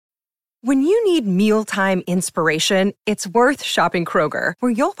When you need mealtime inspiration, it's worth shopping Kroger,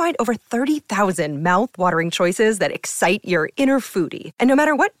 where you'll find over 30,000 mouth-watering choices that excite your inner foodie. And no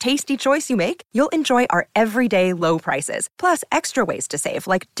matter what tasty choice you make, you'll enjoy our everyday low prices, plus extra ways to save,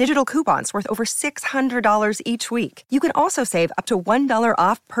 like digital coupons worth over $600 each week. You can also save up to $1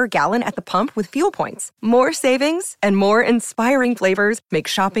 off per gallon at the pump with fuel points. More savings and more inspiring flavors make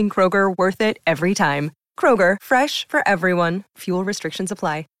shopping Kroger worth it every time. Kroger, fresh for everyone. Fuel restrictions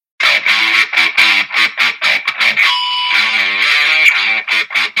apply.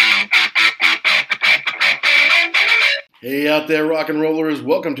 Hey out there, rock and rollers.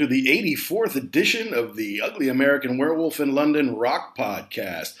 Welcome to the 84th edition of the Ugly American Werewolf in London Rock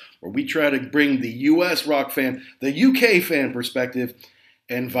Podcast, where we try to bring the U.S. rock fan, the U.K. fan perspective,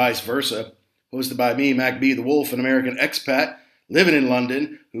 and vice versa. Hosted by me, Mac B, the Wolf, an American expat living in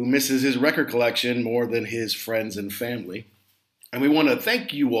London who misses his record collection more than his friends and family. And we want to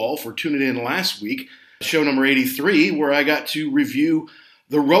thank you all for tuning in last week, show number 83, where I got to review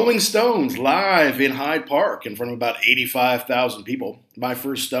the Rolling Stones live in Hyde Park in front of about 85,000 people. My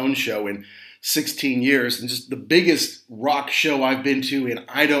first Stones show in 16 years, and just the biggest rock show I've been to in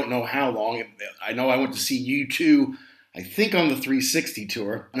I don't know how long. I know I went to see U2, I think on the 360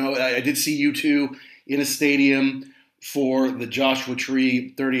 tour. No, I did see U2 in a stadium for the Joshua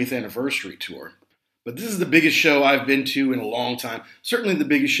Tree 30th anniversary tour. But this is the biggest show I've been to in a long time. Certainly the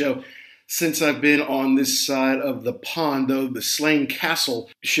biggest show since I've been on this side of the pond, though the Slane Castle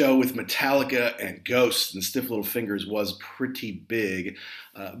show with Metallica and Ghost and Stiff Little Fingers was pretty big.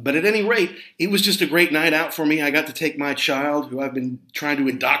 But at any rate, it was just a great night out for me. I got to take my child, who I've been trying to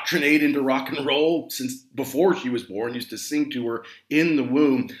indoctrinate into rock and roll since before she was born, used to sing to her in the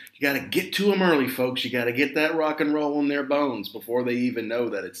womb. You got to get to them early, folks. You got to get that rock and roll in their bones before they even know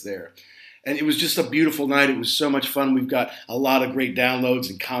that it's there. And it was just a beautiful night. It was so much fun. We've got a lot of great downloads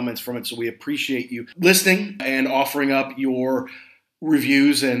and comments from it, so we appreciate you listening and offering up your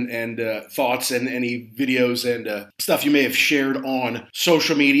reviews and thoughts and any videos and stuff you may have shared on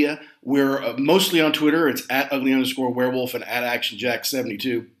social media. We're mostly on Twitter. It's at ugly_werewolf and at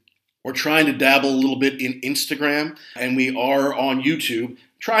actionjack72. We're trying to dabble a little bit in Instagram, and we are on YouTube,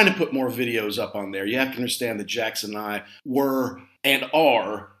 trying to put more videos up on there. You have to understand that Jax and I were and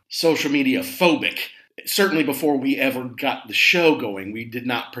are social media phobic. Certainly before we ever got the show going, we did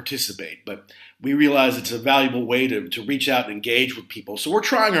not participate, but we realize it's a valuable way to reach out and engage with people. So we're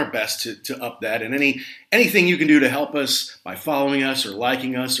trying our best to up that, and anything you can do to help us by following us or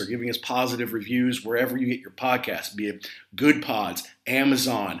liking us or giving us positive reviews wherever you get your podcasts, be it Good Pods,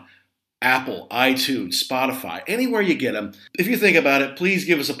 Amazon, Apple, iTunes, Spotify, anywhere you get them. If you think about it, please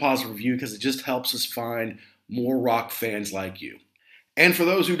give us a positive review because it just helps us find more rock fans like you. And for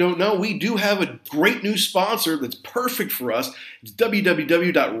those who don't know, we do have a great new sponsor that's perfect for us. It's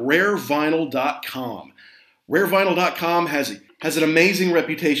www.rarevinyl.com. Rarevinyl.com has an amazing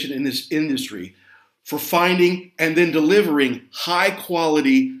reputation in this industry for finding and then delivering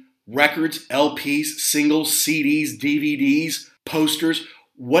high-quality records, LPs, singles, CDs, DVDs, posters,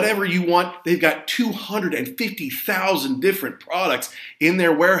 whatever you want. They've got 250,000 different products in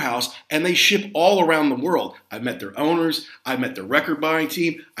their warehouse, and they ship all around the world. I've met their owners. I've met their record buying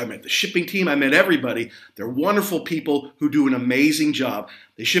team. I've met the shipping team. I met everybody. They're wonderful people who do an amazing job.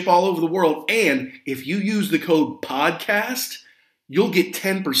 They ship all over the world, and if you use the code PODCAST, you'll get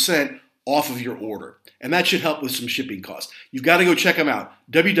 10% off of your order. And that should help with some shipping costs. You've got to go check them out.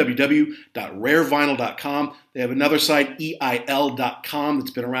 www.rarevinyl.com. They have another site, EIL.com,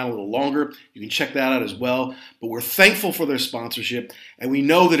 that's been around a little longer. You can check that out as well. But we're thankful for their sponsorship. And we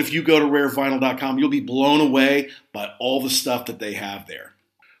know that if you go to rarevinyl.com, you'll be blown away by all the stuff that they have there.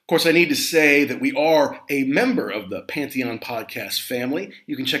 Of course, I need to say that we are a member of the Pantheon Podcast family.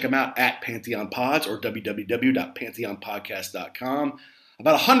 You can check them out at Pantheon Pods or www.pantheonpodcast.com.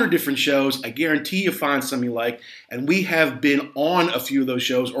 About 100 different shows. I guarantee you find some you like. And we have been on a few of those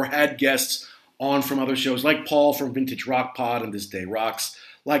shows or had guests on from other shows, like Paul from Vintage Rock Pod and This Day Rocks,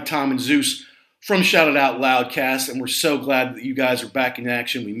 like Tom and Zeus from Shout It Out Loudcast. And we're so glad that you guys are back in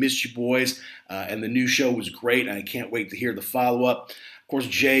action. We missed you boys. And the new show was great. And I can't wait to hear the follow-up. Of course,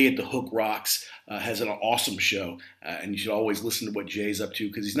 Jay at the Hook Rocks has an awesome show. And you should always listen to what Jay's up to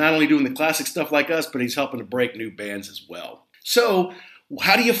because he's not only doing the classic stuff like us, but he's helping to break new bands as well. So,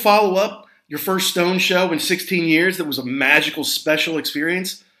 how do you follow up your first Stone show in 16 years that was a magical, special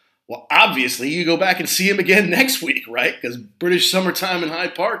experience? Well, obviously, you go back and see him again next week, right? Because British Summertime in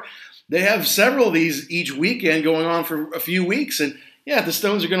Hyde Park, they have several of these each weekend going on for a few weeks. And yeah, if the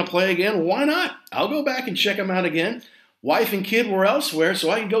Stones are going to play again, why not? I'll go back and check them out again. wife and kid were elsewhere,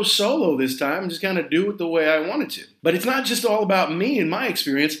 so I could go solo this time and just kind of do it the way I wanted to. But it's not just all about me and my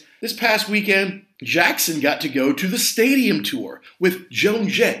experience. This past weekend, Jackson got to go to the stadium tour with Joan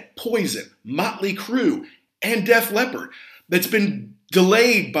Jett, Poison, Motley Crue, and Def Leppard. That's been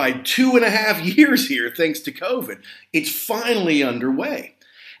delayed by 2.5 years here thanks to COVID. It's finally underway.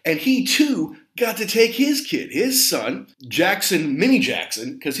 And he, too, got to take his kid, his son, Jackson, Mini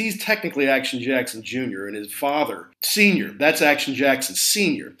Jackson, because he's technically Action Jackson Jr., and his father, Senior. That's Action Jackson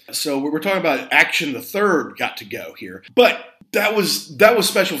Senior. So we're talking about Action the Third got to go here. But that was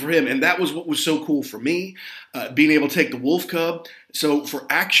special for him, and that was what was so cool for me, being able to take the Wolf Cub. So for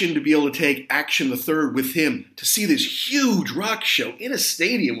Action to be able to take Action the Third with him, to see this huge rock show in a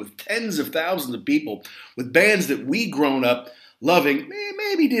stadium with tens of thousands of people, with bands that we grown up loving,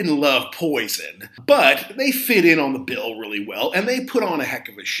 maybe didn't love Poison, but they fit in on the bill really well, and they put on a heck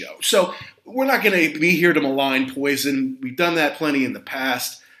of a show. So we're not going to be here to malign Poison. We've done that plenty in the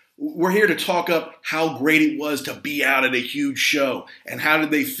past. We're here to talk up how great it was to be out at a huge show, and how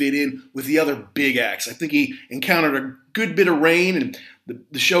did they fit in with the other big acts. I think he encountered a good bit of rain, and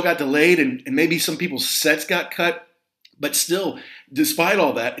the show got delayed, and maybe some people's sets got cut. But still, despite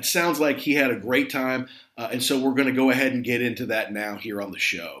all that, it sounds like he had a great time. And so we're going to go ahead and get into that now here on the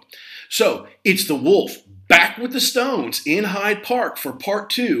show. So it's the Wolf back with the Stones in Hyde Park for part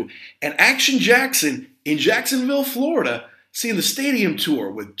 2. And Action Jackson in Jacksonville, Florida, seeing the stadium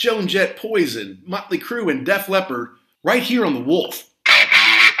tour with Joan Jett, Poison, Motley Crue, and Def Leppard right here on the Wolf.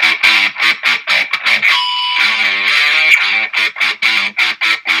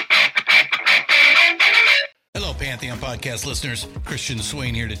 Pantheon podcast listeners, Christian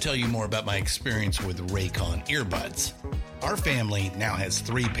Swain here to tell you more about my experience with Raycon earbuds. Our family now has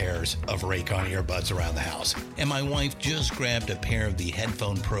 3 pairs of Raycon earbuds around the house, and my wife just grabbed a pair of the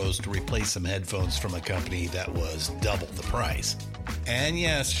Headphone Pros to replace some headphones from a company that was double the price. And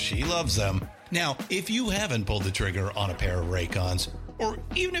yes, she loves them. Now, if you haven't pulled the trigger on a pair of Raycons, or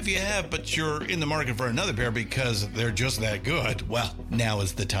even if you have, but you're in the market for another pair because they're just that good, well, now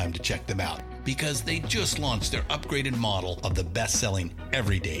is the time to check them out, because they just launched their upgraded model of the best-selling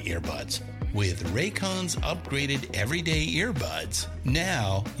everyday earbuds. With Raycon's upgraded everyday earbuds,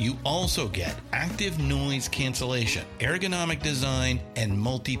 now you also get active noise cancellation, ergonomic design, and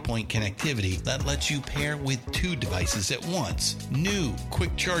multi-point connectivity that lets you pair with 2 devices at once. New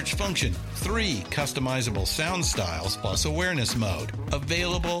quick charge function, 3 customizable sound styles, plus awareness mode.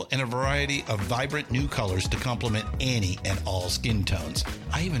 Available in a variety of vibrant new colors to complement any and all skin tones.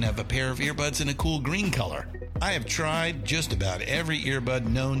 I even have a pair of earbuds in a cool green color. I have tried just about every earbud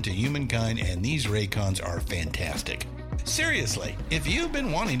known to humankind, and these Raycons are fantastic. Seriously, if you've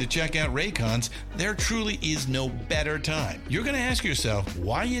been wanting to check out Raycons, there truly is no better time. You're going to ask yourself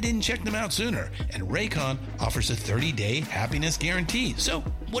why you didn't check them out sooner, and Raycon offers a 30-day happiness guarantee. So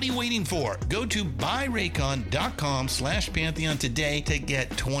what are you waiting for? Go to buyraycon.com/Pantheon today to get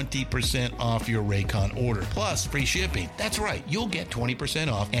 20% off your Raycon order, plus free shipping. That's right, you'll get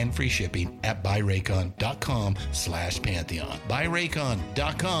 20% off and free shipping at buyraycon.com/Pantheon.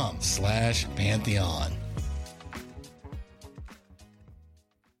 buyraycon.com/Pantheon.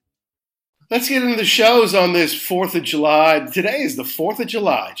 Let's get into the shows on this 4th of July. Today is the 4th of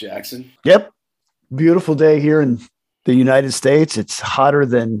July, Jackson. Yep. Beautiful day here in the United States. It's hotter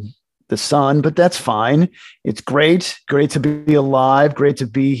than the sun, but that's fine. It's great. Great to be alive. Great to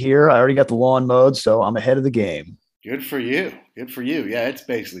be here. I already got the lawn mowed, so I'm ahead of the game. Good for you. Good for you. Yeah, it's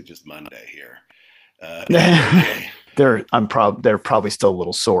basically just Monday here. They're probably still a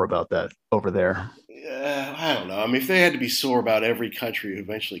little sore about that over there. I don't know. I mean, if they had to be sore about every country who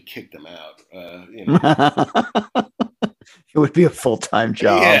eventually kicked them out, It would be a full-time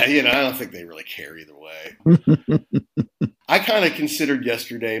job. Yeah, I don't think they really care either way. I kind of considered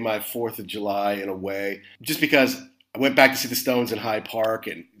yesterday my 4th of July in a way, just because I went back to see the Stones in Hyde Park,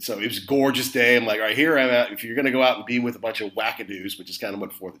 and so it was a gorgeous day. I'm like, all right, here I'm at. If you're going to go out and be with a bunch of wackadoos, which is kind of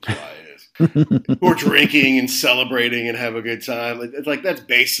what 4th of July is, who are drinking and celebrating and have a good time. It's like that's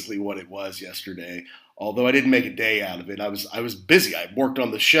basically what it was yesterday. Although I didn't make a day out of it. I was busy. I worked on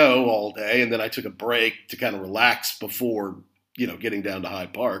the show all day, and then I took a break to kind of relax before, getting down to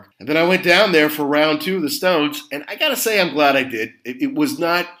Hyde Park. And then I went down there for round 2 of the Stones, and I got to say I'm glad I did. It was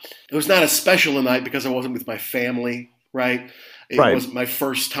not a special a night because I wasn't with my family, right? It was my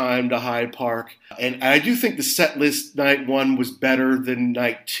first time to Hyde Park. And I do think the set list night 1 was better than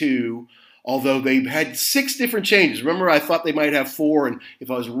night 2. Although they had 6 different changes. Remember, I thought they might have 4, and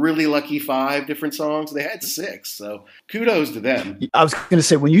if I was really lucky, 5 different songs. They had 6, so kudos to them. I was going to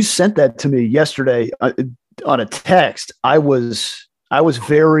say, when you sent that to me yesterday on a text, I was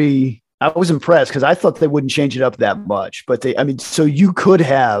very I was impressed because I thought they wouldn't change it up that much, but so you could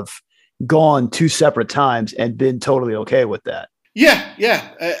have gone 2 separate times and been totally okay with that.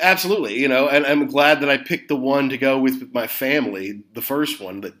 Yeah, absolutely. And I'm glad that I picked the one to go with my family, the first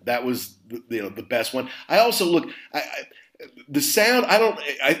one. That was the best one. I also the sound.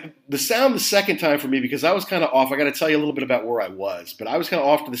 The sound the second time for me, because I was kind of off. I got to tell you a little bit about where I was, but I was kind of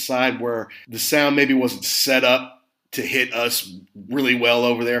off to the side where the sound maybe wasn't set up to hit us really well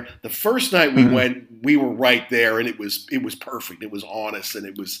over there. The first night we went, we were right there, and it was perfect. It was honest,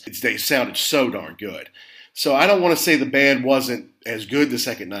 and they sounded so darn good. So I don't want to say the band wasn't as good the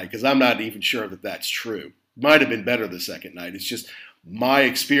second night, because I'm not even sure that that's true. Might have been better the second night. It's just my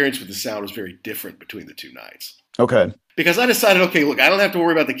experience with the sound was very different between the 2 nights. Okay. Because I decided, okay, look, I don't have to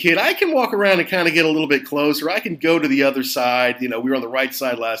worry about the kid. I can walk around and kind of get a little bit closer. I can go to the other side. We were on the right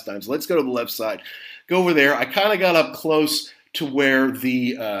side last time, so let's go to the left side. Go over there. I kind of got up close to where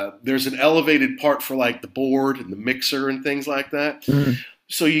there's an elevated part for like the board and the mixer and things like that. Mm-hmm.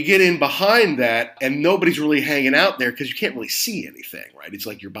 So you get in behind that, and nobody's really hanging out there because you can't really see anything, right? It's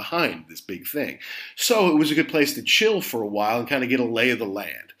like you're behind this big thing. So it was a good place to chill for a while and kind of get a lay of the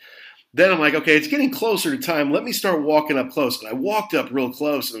land. Then I'm like, okay, it's getting closer to time. Let me start walking up close. And I walked up real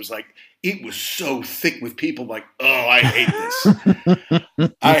close, and it was so thick with people. I'm like, oh, I hate this.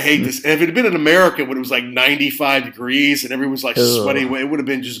 I hate this. And if it had been in America when it was like 95 degrees and everyone was like sweating away, it would have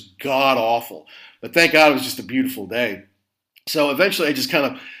been just god awful. But thank God it was just a beautiful day. So eventually I just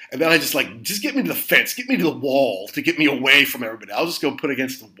just get me to the fence, get me to the wall to get me away from everybody. I'll just go put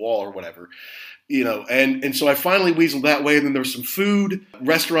against the wall or whatever, and so I finally weaseled that way. And then there was some food,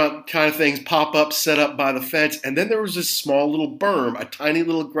 restaurant kind of things pop up, set up by the fence. And then there was this small little berm, a tiny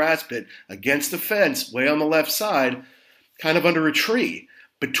little grass pit against the fence way on the left side, kind of under a tree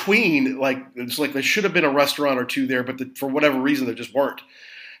between, it's like there should have been a restaurant or two there, but for whatever reason, there just weren't.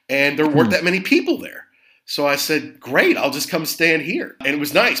 And there weren't that many people there. So I said, great, I'll just come stand here. And it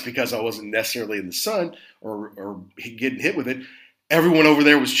was nice because I wasn't necessarily in the sun or getting hit with it. Everyone over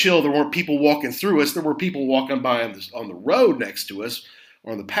there was chill. There weren't people walking through us. There were people walking by on the road next to us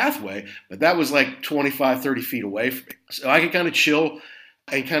or on the pathway, but that was like 25, 30 feet away from me. So I could kind of chill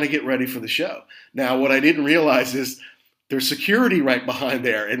and kind of get ready for the show. Now, what I didn't realize is there's security right behind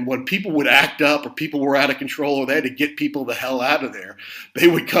there. And when people would act up or people were out of control or they had to get people the hell out of there, they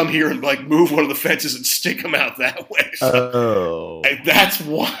would come here and move one of the fences and stick them out that way. So that's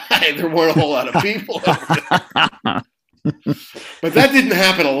why there weren't a whole lot of people over there. But that didn't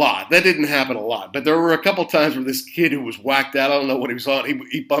happen a lot. But there were a couple times where this kid who was whacked out, I don't know what he was on,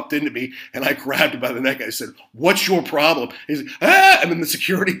 he bumped into me and I grabbed him by the neck. I said, "What's your problem?" He's like, "Ah!" And then the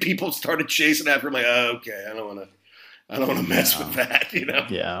security people started chasing after him. Like, oh, okay, I don't want to mess with that,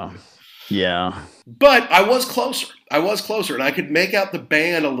 Yeah. But I was closer, and I could make out the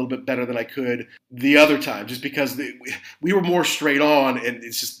band a little bit better than I could the other time, just because we were more straight on, and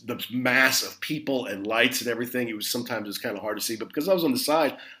it's just the mass of people and lights and everything. Sometimes it's kind of hard to see, but because I was on the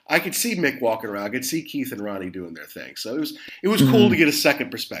side, I could see Mick walking around. I could see Keith and Ronnie doing their thing. So it was cool to get a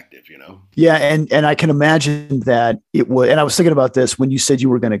second perspective, Yeah, and I can imagine that it would. And I was thinking about this when you said you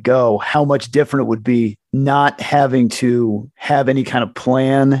were going to go, how much different it would be not having to have any kind of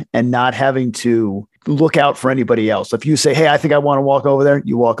plan and not having to look out for anybody else. If you say, "Hey, I think I want to walk over there,"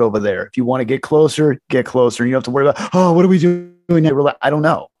 you walk over there. If you want to get closer, get closer. You don't have to worry about, "Oh, what are we doing now?" I don't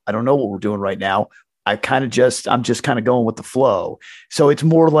know. I don't know what we're doing right now. I'm just kind of going with the flow. So it's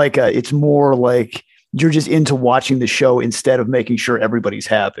more like you're just into watching the show instead of making sure everybody's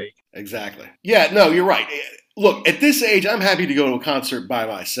happy. Exactly. Yeah, no, you're right. Look, at this age, I'm happy to go to a concert by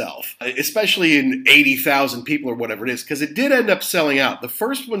myself, especially in 80,000 people or whatever it is, because it did end up selling out. The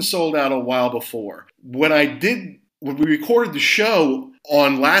first one sold out a while before. When we recorded the show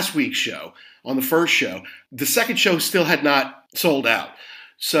on last week's show, on the first show, the second show still had not sold out.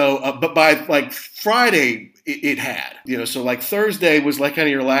 So, but by Friday, it had, so Thursday was kind of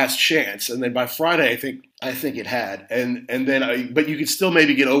your last chance. And then by Friday, I think it had. And then, but you could still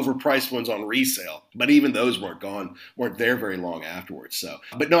maybe get overpriced ones on resale. But even those weren't there very long afterwards. So,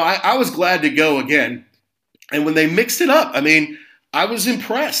 but no, I was glad to go again. And when they mixed it up, I was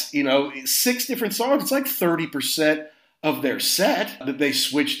impressed, 6 different songs. It's like 30% of their set that they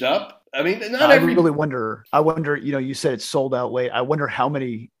switched up. I really wonder. I wonder. You said it's sold out late. I wonder how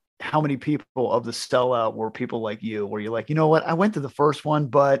many people of the sellout were people like you, where you're like, you know what? I went to the first one,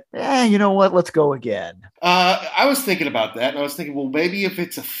 but you know what? Let's go again. I was thinking about that, and I was thinking, well, maybe if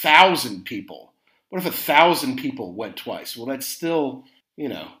it's 1,000 people, what if 1,000 people went twice? Well, that's still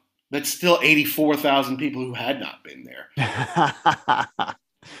 84,000 people who had not been there.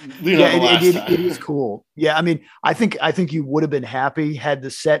 You know, the last it time. is cool. Yeah, I mean, I think you would have been happy had the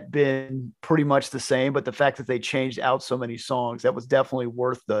set been pretty much the same, but the fact that they changed out so many songs, that was definitely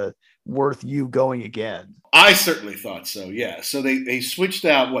worth you going again. I certainly thought so, yeah. So they switched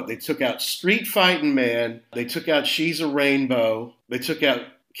out what? They took out Street Fighting Man. They took out She's a Rainbow. They took out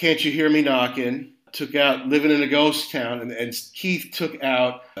Can't You Hear Me Knocking. Took out Living in a Ghost Town. And Keith took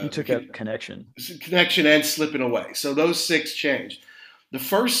out... You took out Connection. Connection and Slipping Away. So those 6 changed. The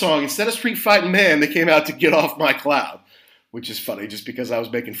first song, instead of Street Fighting Man, they came out to Get Off My Cloud, which is funny just because I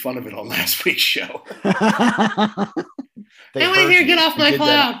was making fun of it on last week's show. I want to hear Get Off My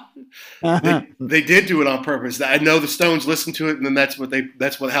Cloud. They did do it on purpose. I know the Stones listened to it, and then that's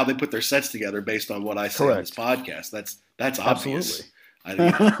how they put their sets together based on what I say on this podcast. That's obvious.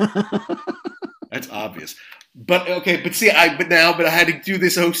 That's obvious. But okay, but I had to do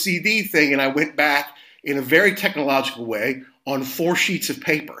this OCD thing, and I went back in a very technological way on 4 sheets of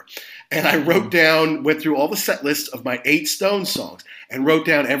paper. And I went through all the set lists of my 8 Stones songs and wrote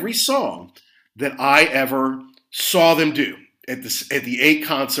down every song that I ever saw them do at the 8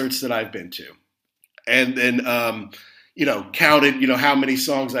 concerts that I've been to. And then, counted, how many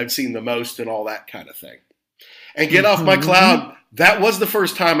songs I've seen the most and all that kind of thing. And Get Off My Cloud, that was the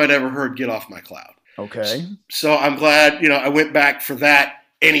first time I'd ever heard Get Off My Cloud. Okay. So I'm glad, I went back for that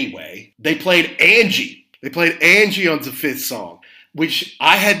anyway. They played Angie. They played Angie on the 5th song, which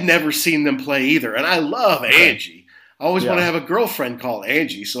I had never seen them play either. And I love Angie. I always want to have a girlfriend called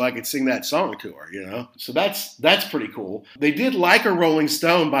Angie so I could sing that song to her, So that's pretty cool. They did Like a Rolling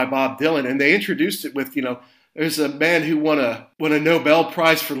Stone by Bob Dylan, and they introduced it with, there's a man who won a Nobel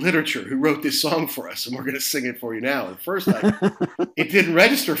Prize for Literature who wrote this song for us, and we're going to sing it for you now. At first, it didn't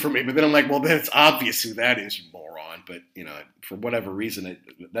register for me, but then I'm like, well, then it's obvious who that is, you moron. But, for whatever reason,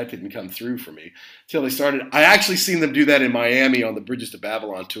 that didn't come through for me until they started. I actually seen them do that in Miami on the Bridges to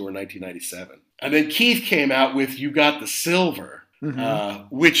Babylon tour in 1997. And then Keith came out with You Got the Silver,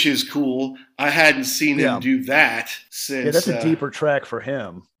 which is cool. I hadn't seen him do that since. Yeah, that's a deeper track for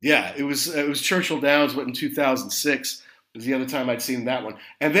him. Yeah, it was Churchill Downs, in 2006 was the other time I'd seen that one.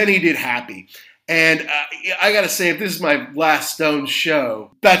 And then he did Happy. And I got to say, if this is my last Stones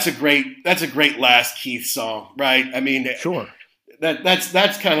show, that's a great last Keith song, right? I mean, sure.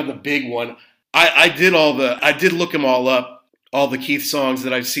 That's kind of the big one. I did look them all up, all the Keith songs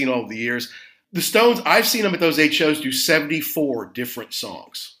that I've seen all the years. The Stones, I've seen them at those 8 shows do 74 different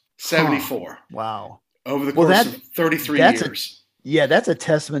songs. 74. Wow. Over the course of 33 years. That's a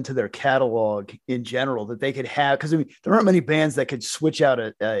testament to their catalog in general that they could have, because there aren't many bands that could switch out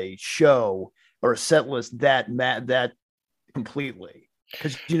a show or a set list that completely.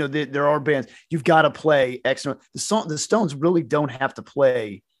 Because there are bands you've got to play extra. The Stones really don't have to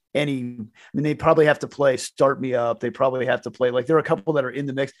play any. I mean, they probably have to play "Start Me Up." They probably have to play there are a couple that are in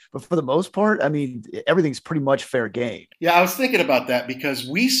the mix, but for the most part, I mean, everything's pretty much fair game. Yeah, I was thinking about that because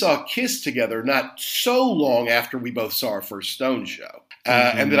we saw Kiss together not so long after we both saw our first Stones show.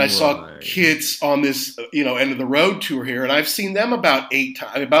 And then I saw Kids on this, end of the road tour here, and I've seen them about 8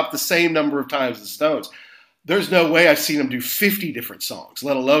 times, about the same number of times as the Stones. There's no way I've seen them do 50 different songs,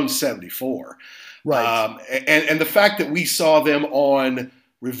 let alone 74. Right. And the fact that we saw them on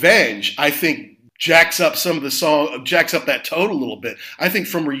Revenge, I think jacks up that total a little bit. I think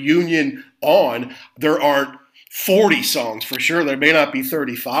from Reunion on, there aren't 40 songs for sure. There may not be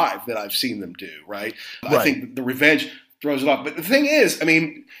 35 that I've seen them do, right? I think the Revenge throws it off. But the thing is, I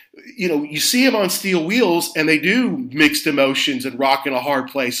mean, you see them on Steel Wheels, and they do Mixed Emotions and Rock in a Hard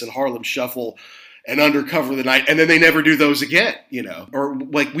Place and Harlem Shuffle and Undercover the Night, and then they never do those again, Or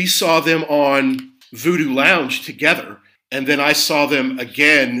we saw them on Voodoo Lounge together, and then I saw them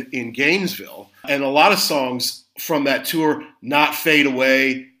again in Gainesville. And a lot of songs from that tour, Not Fade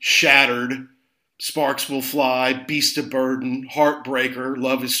Away, Shattered, Sparks Will Fly, Beast of Burden, Heartbreaker,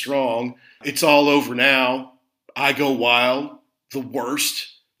 Love is Strong, It's All Over Now, I Go Wild, The Worst,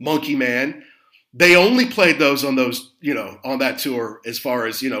 Monkey Man. They only played those on that tour as far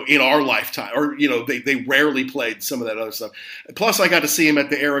as, in our lifetime. Or, they rarely played some of that other stuff. Plus, I got to see him at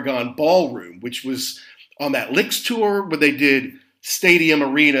the Aragon Ballroom, which was on that Licks tour where they did Stadium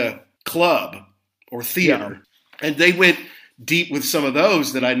Arena Club or Theater. Yeah. And they went deep with some of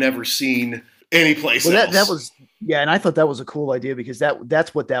those that I'd never seen anyplace else. That was, and I thought that was a cool idea because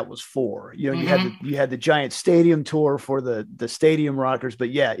that's what that was for. You had the giant stadium tour for the stadium rockers, but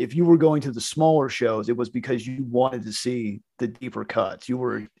if you were going to the smaller shows, it was because you wanted to see the deeper cuts. You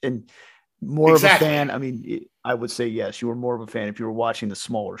were more of a fan. I mean, I would say yes, you were more of a fan if you were watching the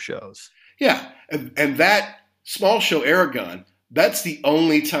smaller shows. Yeah, and that small show Aragon, that's the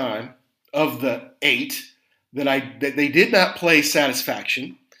only time of the 8 that they did not play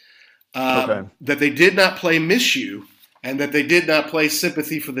Satisfaction, Okay. that they did not play Miss You, and that they did not play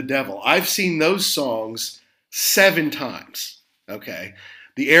Sympathy for the Devil. I've seen those songs 7 times. Okay.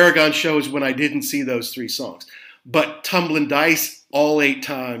 The Aragon show is when I didn't see those 3 songs. But Tumblin' Dice all 8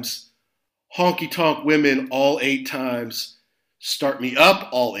 times. Honky Tonk Women all 8 times. Start Me Up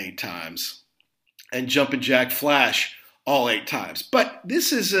all 8 times. And Jumpin' Jack Flash all 8 times. But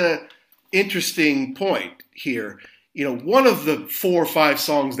this is a interesting point here. You know, one of the 4 or 5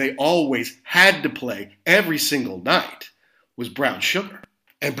 songs they always had to play every single night was Brown Sugar.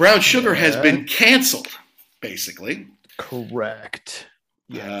 And Brown Sugar has been canceled, basically. Correct.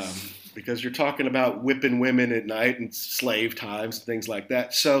 Yes. Because you're talking about whipping women at night and slave times and things like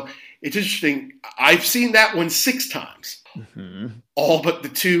that. So it's interesting. I've seen that one 6 times. Mm-hmm. All but the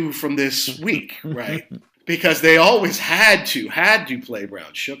 2 from this week, right? Because they always had to play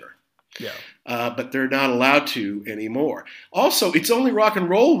Brown Sugar. Yeah. But they're not allowed to anymore. Also, It's Only Rock and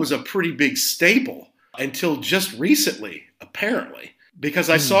Roll was a pretty big staple until just recently, apparently. Because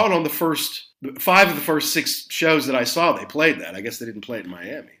I saw it on the first 5 of the first 6 shows that I saw, they played that. I guess they didn't play it in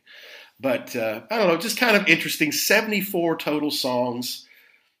Miami. But I don't know, just kind of interesting. 74 total songs.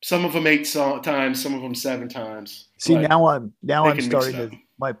 Some of them 8 times, some of them 7 times. See, now I'm starting to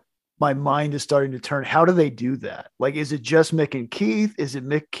my mind is starting to turn. How do they do that? Like, is it just Mick and Keith? Is it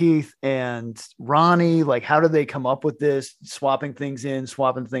Mick, Keith, and Ronnie? Like, how do they come up with this? Swapping things in,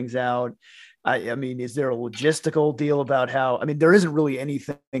 swapping things out. I mean, is there a logistical deal about how? I mean, there isn't really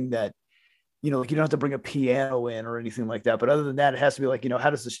anything that, you know, like you don't have to bring a piano in or anything like that. But other than that, it has to be like, you know, how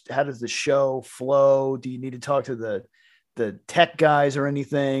does the show flow? Do you need to talk to the tech guys or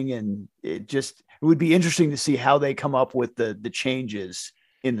anything? And it would be interesting to see how they come up with the changes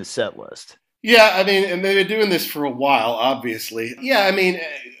in the set list. Yeah, I mean, and they've been doing this for a while, obviously. Yeah, I mean,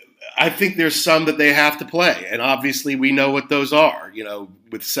 I think there's some that they have to play, and obviously we know what those are, you know,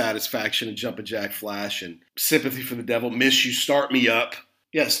 with Satisfaction and Jumpin' Jack Flash and Sympathy for the Devil, Miss You, Start Me Up.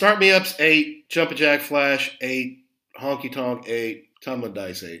 Yeah, Start Me Up's 8, Jumpin' Jack Flash 8, Honky Tonk 8, Tumblin'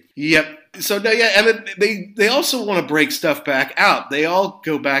 Dice 8. Yep. So, yeah, and they also want to break stuff back out. They all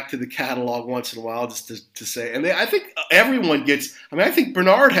go back to the catalog once in a while just to say, and I think everyone gets, I mean, I think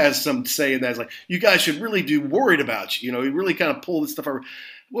Bernard has some say in that. It's like, you guys should really do Worried About You. You know, he really kind of pulled this stuff over.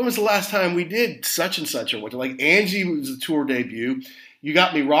 When was the last time we did such and such or what? Like Angie was a tour debut. You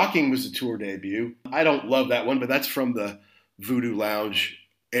Got Me Rocking was a tour debut. I don't love that one, but that's from the Voodoo Lounge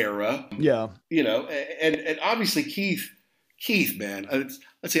era. Yeah. You know, and obviously Keith, man.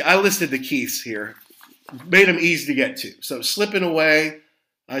 Let's see, I listed the Keiths here. Made them easy to get to. So Slipping Away,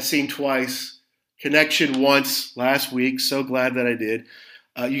 I've seen twice. Connection once last week. So glad that I did.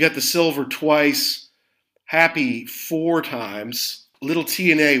 You got the Silver twice. Happy 4 times. Little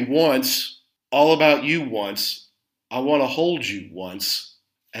TNA once. All About You once. I Want to Hold You once.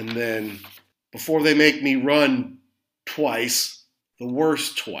 And then Before They Make Me Run twice. The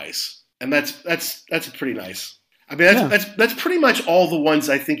Worst twice. And that's pretty nice. I mean, that's pretty much all the ones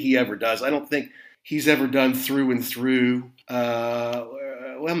I think he ever does. I don't think he's ever done Through and Through.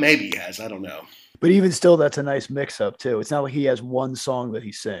 Well, maybe he has. I don't know. But even still, that's a nice mix-up too. It's not like he has one song that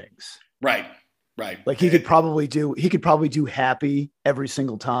he sings. Right. Like he could probably do Happy every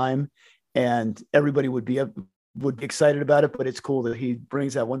single time, and everybody would be excited about it. But it's cool that he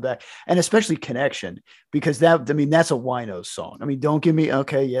brings that one back, and especially Connection, because that's a Wino song. I mean, don't give me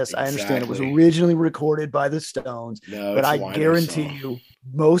okay. Yes, exactly. I understand it was originally recorded by the Stones, but I guarantee you,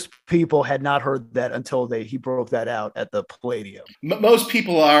 most people had not heard that until he broke that out at the Palladium. Most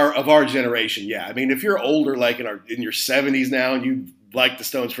people are of our generation. Yeah, I mean, if you're older, like in your 70s now, and you like the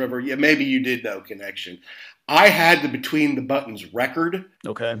Stones forever, yeah, maybe you did know Connection. I had the Between the Buttons record.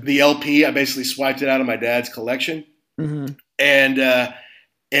 Okay. The LP, I basically swiped it out of my dad's collection. Mm-hmm. And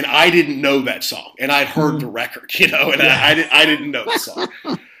I didn't know that song. And I'd heard the record, you know, and I didn't know the song,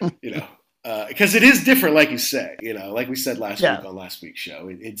 you know, because it is different, like you say, you know, like we said last week on last week's show,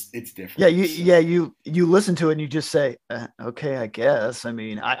 it's different. Yeah. You listen to it and you just say, okay, I guess. I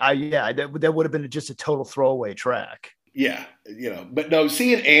mean, that would have been just a total throwaway track. Yeah. You know, but no,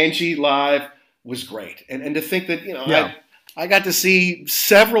 seeing Angie live was great. And to think that, you know, I got to see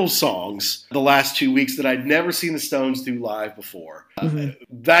several songs the last 2 weeks that I'd never seen the Stones do live before. Mm-hmm.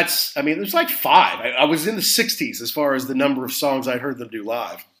 There's like 5. I was in the 60s as far as the number of songs I'd heard them do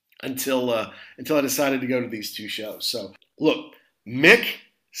live until I decided to go to these 2 shows. So look, Mick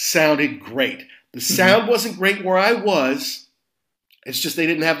sounded great. The sound wasn't great where I was. It's just they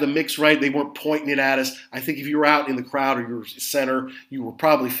didn't have the mix right. They weren't pointing it at us. I think if you were out in the crowd or you were center, you were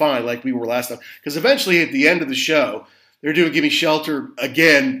probably fine like we were last time. Because eventually at the end of the show, they're doing Gimme Shelter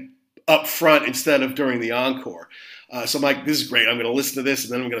again up front instead of during the encore. So I'm like, this is great. I'm going to listen to this,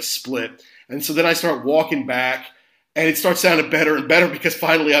 and then I'm going to split. And so then I start walking back, and it starts sounding better and better because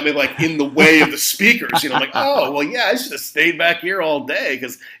finally I'm in the way of the speakers. I'm like, oh, well, yeah, I should have stayed back here all day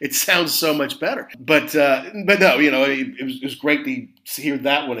because it sounds so much better. But no, it was great to hear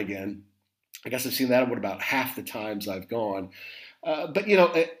that one again. I guess I've seen that one about half the times I've gone. But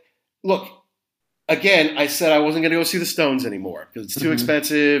look, again, I said I wasn't going to go see the Stones anymore because it's too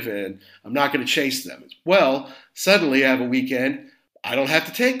expensive and I'm not going to chase them. Well, suddenly I have a weekend. I don't have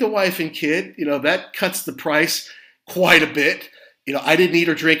to take the wife and kid. That cuts the price quite a bit. I didn't eat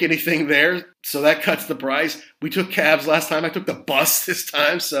or drink anything there, so that cuts the price. We took cabs last time. I took the bus this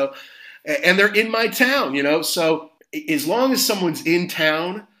time. So, and they're in my town, So as long as someone's in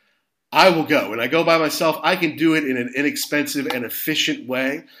town, I will go. And I go by myself. I can do it in an inexpensive and efficient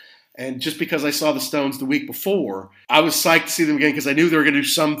way. And just because I saw the Stones the week before, I was psyched to see them again because I knew they were going to do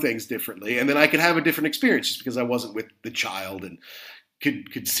some things differently. And then I could have a different experience just because I wasn't with the child and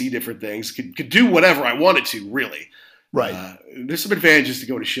could see different things, could do whatever I wanted to, really. Right. There's some advantages to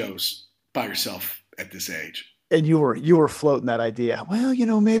go to shows by yourself at this age. And you were floating that idea. Well,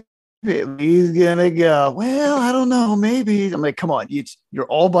 maybe he's gonna go. Well, I don't know. Maybe. I'm like, come on. You're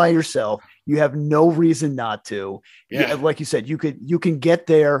all by yourself. You have no reason not to. Yeah. Like you said, you can get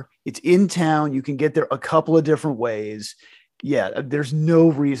there. It's in town. You can get there a couple of different ways. Yeah, there's no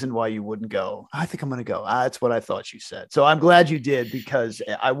reason why you wouldn't go. I think I'm going to go. That's what I thought you said. So I'm glad you did because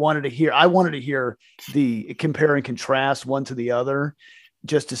I wanted to hear the compare and contrast one to the other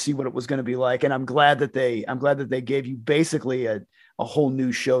just to see what it was going to be like. And I'm glad that they gave you basically a whole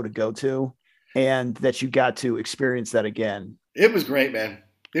new show to go to and that you got to experience that again. It was great, man.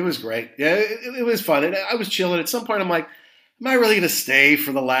 It was great. Yeah, it was fun. And I was chilling. At some point, I'm like, am I really going to stay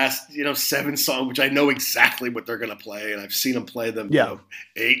for the last, 7 songs, which I know exactly what they're going to play, and I've seen them play them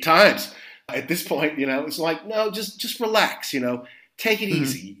 8 times. At this point, it's like, no, just relax, take it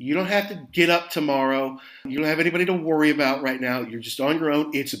easy. You don't have to get up tomorrow. You don't have anybody to worry about right now. You're just on your own.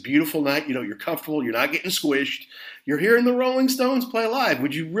 It's a beautiful night. You're comfortable. You're not getting squished. You're hearing the Rolling Stones play live.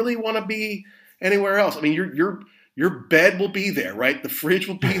 Would you really want to be anywhere else? I mean, your bed will be there, right? The fridge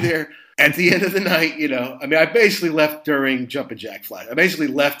will be there. At the end of the night, I basically left during Jumpin' Jack Flash. I basically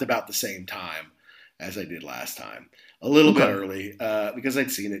left about the same time as I did last time, a little bit early because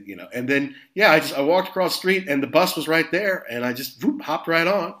I'd seen it, And then, I walked across the street and the bus was right there, and I just hopped right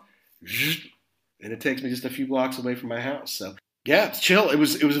on, and it takes me just a few blocks away from my house. So yeah, it's chill. It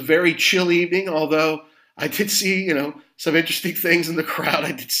was a very chill evening, although I did see, some interesting things in the crowd.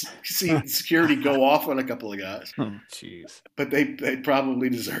 I did see security go off on a couple of guys. Oh, jeez. But they probably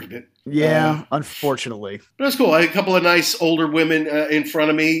deserved it. Yeah, unfortunately. But it was cool. I had a couple of nice older women in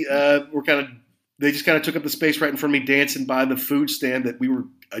front of me. They just kind of took up the space right in front of me, dancing by the food stand that we were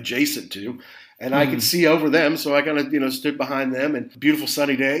adjacent to. And I could see over them, so I kind of, stood behind them. And beautiful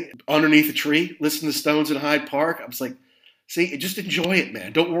sunny day, underneath a tree, listening to Stones in Hyde Park. I was like, see, just enjoy it,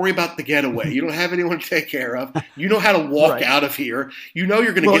 man. Don't worry about the getaway. You don't have anyone to take care of. You know how to walk out of here. You're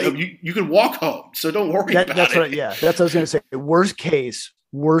going to get them. You can walk home, so don't worry about it. That's what I was going to say. Worst case,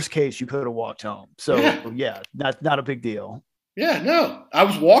 you could have walked home. So, not a big deal. Yeah, no. I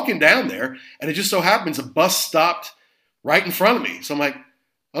was walking down there, and it just so happens a bus stopped right in front of me. So I'm like,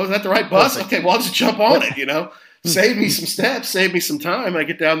 oh, is that the right bus? Perfect. Okay, well, I'll just jump on it, Save me some steps, save me some time. I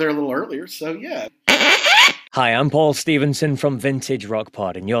get down there a little earlier, so yeah. Hi, I'm Paul Stevenson from Vintage Rock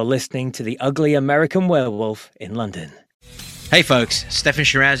Pod, and you're listening to The Ugly American Werewolf in London. Hey folks, Stefan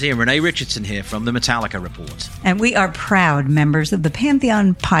Shirazi and Renee Richardson here from the Metallica Report. And we are proud members of the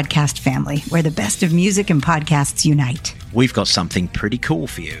Pantheon podcast family, where the best of music and podcasts unite. We've got something pretty cool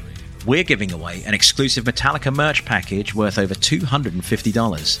for you. We're giving away an exclusive Metallica merch package worth over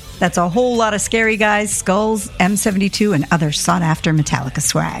 $250. That's a whole lot of Scary Guys, Skulls, M72, and other sought-after Metallica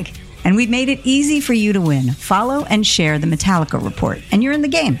swag. And we've made it easy for you to win. Follow and share the Metallica Report, and you're in the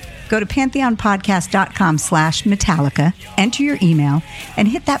game. Go to pantheonpodcast.com/Metallica, enter your email, and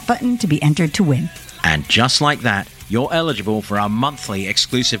hit that button to be entered to win. And just like that, you're eligible for our monthly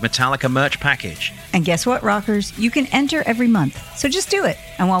exclusive Metallica merch package. And guess what, rockers? You can enter every month, so just do it.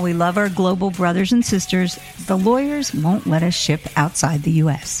 And while we love our global brothers and sisters, the lawyers won't let us ship outside the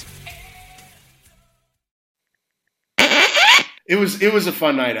U.S. It was a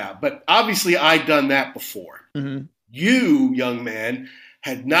fun night out, but obviously I'd done that before. Mm-hmm. You, young man,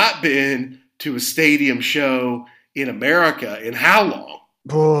 had not been to a stadium show in America in how long?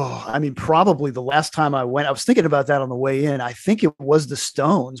 Oh, I mean, probably the last time I went, I was thinking about that on the way in. I think it was the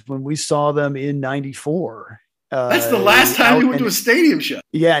Stones when we saw them in '94. That's the last time you went to a stadium show.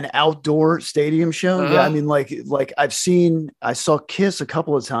 Yeah, an outdoor stadium show. Uh-huh. Yeah, I mean, like I saw Kiss a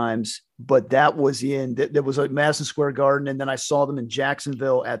couple of times, but that was there was like Madison Square Garden, and then I saw them in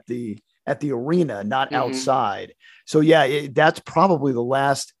Jacksonville at the arena, not outside. So yeah, that's probably the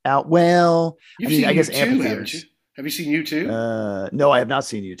last out. Well, I guess amphitheaters. Have you seen U2? No, I have not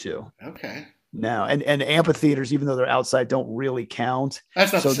seen U2. Okay. No, and amphitheaters, even though they're outside, don't really count.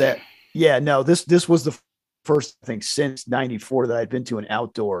 That's not so that. Yeah, no, this was the first thing since '94 that I'd been to an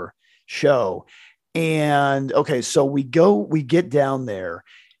outdoor show. And okay, so we get down there,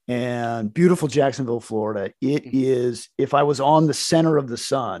 and beautiful Jacksonville, Florida. It is, if I was on the center of the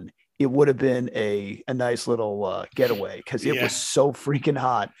sun, it would have been a nice little getaway, because it was so freaking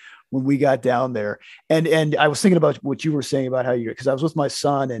hot when we got down there. And I was thinking about what you were saying about how because I was with my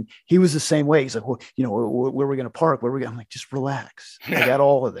son, and he was the same way. He's like, well, where are we going to park? Where are we going? I'm like, just relax. I got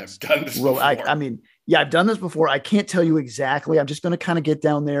all of this. I've done this before. I mean, yeah, I've done this before. I can't tell you exactly. I'm just going to kind of get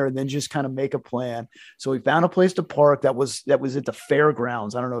down there and then just kind of make a plan. So we found a place to park that was at the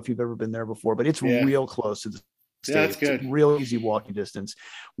fairgrounds. I don't know if you've ever been there before, but it's real close to the stage. Yeah, that's good. It's real easy walking distance.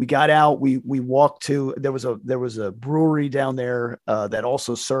 We got out. We walked to there was a brewery down there that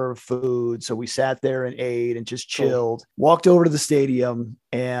also served food. So we sat there and ate and just chilled. Cool. Walked over to the stadium,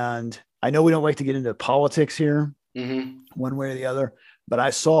 and I know we don't like to get into politics here, one way or the other, but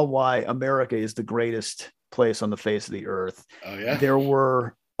I saw why America is the greatest place on the face of the earth. Oh yeah. There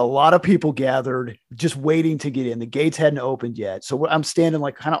were a lot of people gathered just waiting to get in. The gates hadn't opened yet. So I'm standing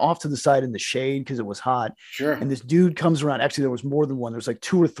like kind of off to the side in the shade because it was hot. Sure. And this dude comes around. Actually, there was more than one. There's like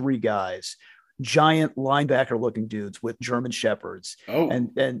 2 or 3 guys, giant linebacker looking dudes with German shepherds. Oh.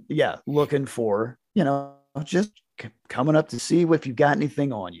 And yeah, looking for, just coming up to see if you've got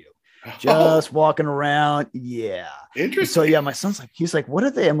anything on you. Just walking around. Yeah. Interesting. So yeah, my son's like, he's like, what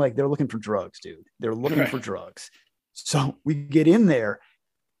are they? I'm like, they're looking for drugs, dude. They're looking for drugs. So we get in there.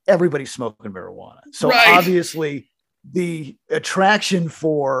 Everybody's smoking marijuana. So obviously the attraction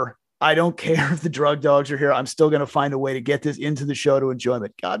for, I don't care if the drug dogs are here, I'm still going to find a way to get this into the show to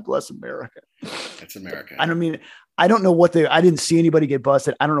enjoyment. God bless America. That's America. I don't know I didn't see anybody get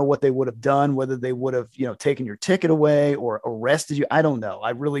busted. I don't know what they would have done, whether they would have, taken your ticket away or arrested you. I don't know.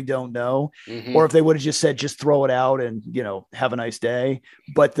 I really don't know. Or if they would have just said, just throw it out and, have a nice day.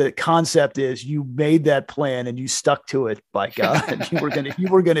 But the concept is you made that plan and you stuck to it, by God. you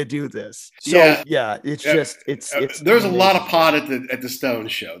were going to do this. So yeah, it's there's amazing. A lot of pot at the Stone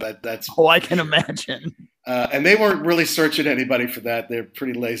show. That's I can imagine. And they weren't really searching anybody for that. They're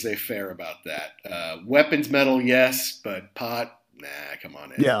pretty laissez-faire about that. Weapons metal, yes, but pot, nah, come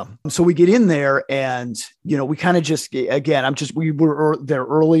on in. Yeah. So we get in there, and we kind of just, again, we were there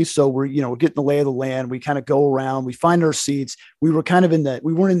early, so we're getting the lay of the land. We kind of go around, we find our seats. We were kind of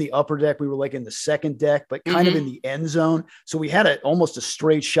we weren't in the upper deck. We were like in the second deck, but kind of in the end zone. So we had almost a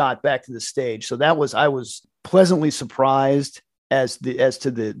straight shot back to the stage. So I was pleasantly surprised as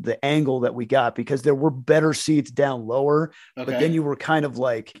to the angle that we got, because there were better seats down lower, but then you were kind of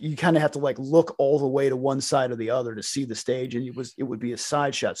like, you kind of have to like look all the way to one side or the other to see the stage. And it would be a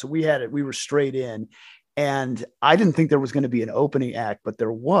side shot. So we were straight in, and I didn't think there was going to be an opening act, but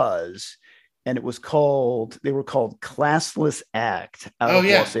there was, and they were called Classless Act out of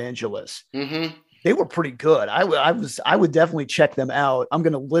Los Angeles. They were pretty good. I would definitely check them out. I'm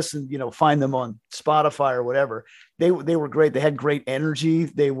going to listen, find them on Spotify or whatever. They were great. They had great energy.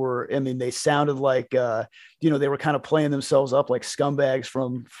 They sounded like, they were kind of playing themselves up like scumbags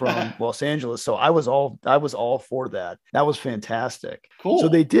from Los Angeles. So I was all for that. That was fantastic. Cool. So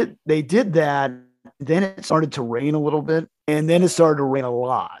they did that. Then it started to rain a little bit, and then it started to rain a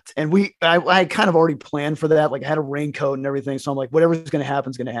lot. And I kind of already planned for that. Like I had a raincoat and everything. So I'm like, whatever's going to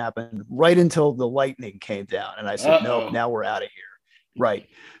happen is going to happen, right until the lightning came down. And I said, nope, now we're out of here. Right.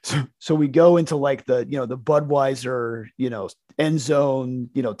 So we go into like the Budweiser, end zone,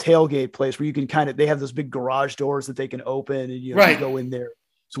 tailgate place where you can they have those big garage doors that they can open, and you go in there.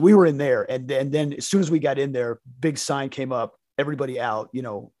 So we were in there, and then as soon as we got in there, big sign came up, everybody out,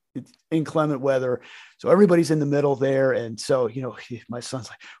 it's inclement weather. So everybody's in the middle there. And so, my son's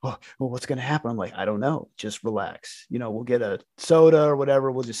like, well, what's going to happen? I'm like, I don't know. Just relax. We'll get a soda or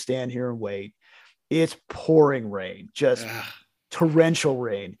whatever. We'll just stand here and wait. It's pouring rain, just torrential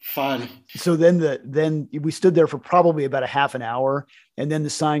rain. Fun. So then we stood there for probably about a half an hour. And then the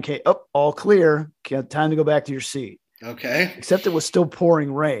sign came up, all clear. Time to go back to your seat. Okay. Except it was still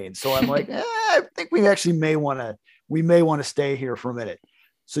pouring rain. So I'm like, I think we actually may want to stay here for a minute.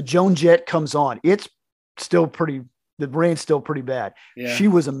 So Joan Jett comes on. It's still the rain's still pretty bad. Yeah. She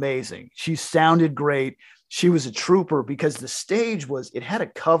was amazing. She sounded great. She was a trooper, because the stage it had a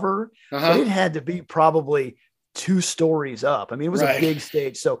cover, but it had to be probably 2 stories up. I mean, it was Right. a big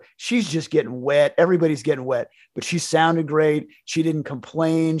stage. So she's just getting wet. Everybody's getting wet, but she sounded great. She didn't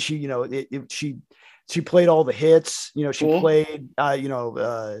complain. She, she played all the hits. She Cool. played,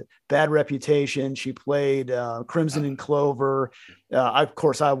 Bad Reputation. She played Crimson and Clover. I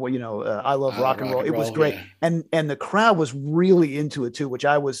Love Rock and Roll. It was great. Yeah. And the crowd was really into it too, which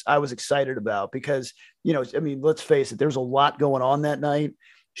I was excited about because, let's face it, there's a lot going on that night.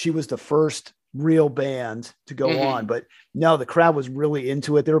 She was the first real band to go on, but no, the crowd was really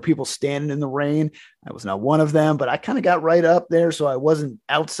into it. There were people standing in the rain. I was not one of them, but I kind of got right up there. So I wasn't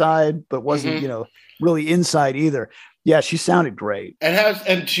outside, but wasn't, really inside either. Yeah, she sounded great.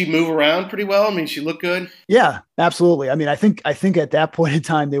 And she move around pretty well? I mean, she looked good? Yeah, absolutely. I mean, I think at that point in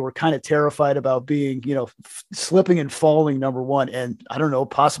time, they were kind of terrified about being, slipping and falling, number one. And I don't know,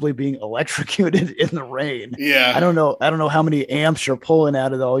 possibly being electrocuted in the rain. Yeah. I don't know how many amps you're pulling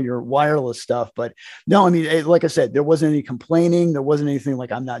out of all your wireless stuff. But no, I mean, like I said, there wasn't any complaining. There wasn't anything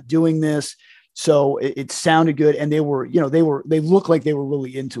like, I'm not doing this. So it sounded good. And they looked like they were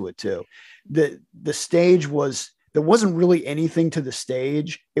really into it too. The stage there wasn't really anything to the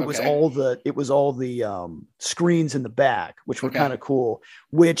stage. It was all the screens in the back, which were kind of cool,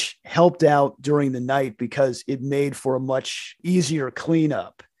 which helped out during the night because it made for a much easier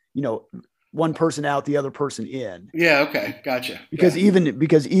cleanup. One person out, the other person in. Yeah. Okay. Gotcha. Because even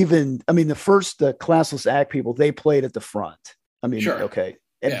the first Classless Act people, they played at the front. I mean, sure. Okay.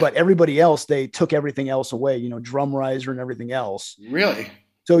 But everybody else, they took everything else away, drum riser and everything else. Really?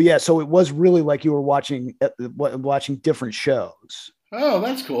 So yeah, so it was really like you were watching different shows. Oh,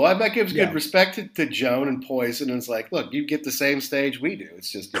 that's cool. That gives good respect to Joan and Poison. And it's like, look, you get the same stage we do.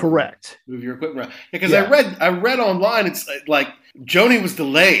 It's just correct. Move your equipment around. Because I read online, it's like Joni was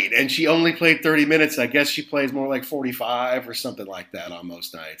delayed and she only played 30 minutes. I guess she plays more like 45 or something like that on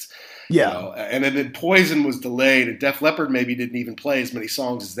most nights. Yeah. And then Poison was delayed, and Def Leppard maybe didn't even play as many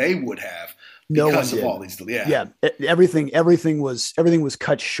songs as they would have. Because of all these, everything was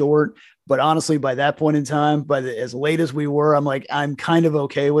cut short. But honestly, by that point in time, as late as we were, I'm like, I'm kind of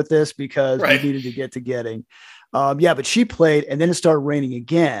okay with this because we needed to get to getting. But she played, and then it started raining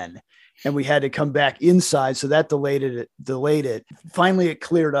again, and we had to come back inside, so that delayed it. Finally, it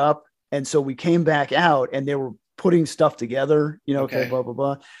cleared up, and so we came back out, and they were putting stuff together. Blah blah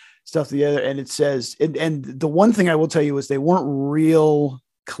blah, stuff together, and it says, and the one thing I will tell you is they weren't real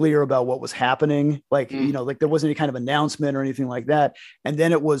clear about what was happening. Like, like there wasn't any kind of announcement or anything like that. And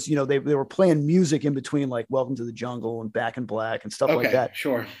then it was, they were playing music in between, like Welcome to the Jungle and Back in Black and stuff like that.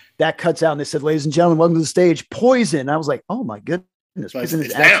 Sure. That cuts out. And they said, ladies and gentlemen, welcome to the stage, Poison. I was like, oh my goodness, Poison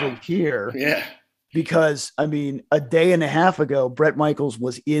is actually here. Yeah. Because a day and a half ago, Bret Michaels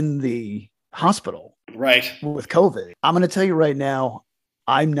was in the hospital. Right. With COVID. I'm going to tell you right now,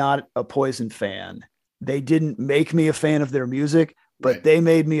 I'm not a Poison fan. They didn't make me a fan of their music, but they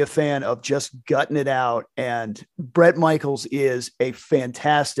made me a fan of just gutting it out. And Bret Michaels is a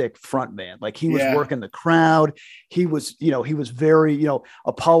fantastic frontman. Like he was working the crowd. He was very,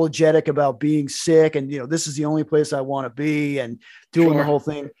 apologetic about being sick. And, this is the only place I want to be, and doing the whole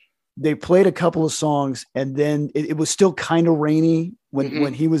thing. They played a couple of songs, and then it was still kind of rainy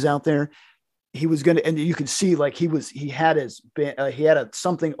when he was out there. He was going to, and you could see like he had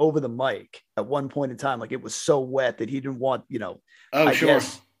something over the mic at one point in time. Like it was so wet that he didn't want, I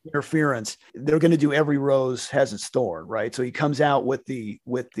guess, interference. They're going to do Every Rose Has Its Thorn, right? So he comes out with the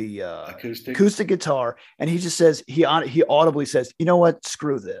acoustic guitar, and he just says, he audibly says, you know what,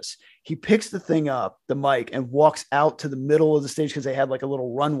 screw this. He picks the thing up, the mic, and walks out to the middle of the stage because they had like a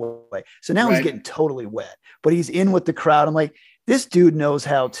little runway. So now he's getting totally wet, but he's in with the crowd. I'm like, this dude knows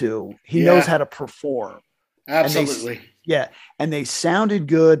how to perform. Absolutely. And they sounded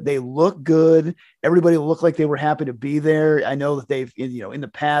good. They looked good. Everybody looked like they were happy to be there. I know that they've, in the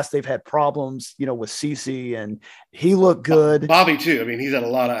past, they've had problems, with Cece, and he looked good. Bobby too. I mean, he's had a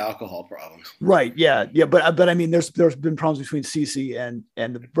lot of alcohol problems. Right. Yeah. Yeah. But I mean, there's been problems between Cece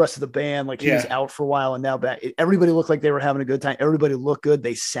and the rest of the band. Like he was out for a while and now back. Everybody looked like they were having a good time. Everybody looked good.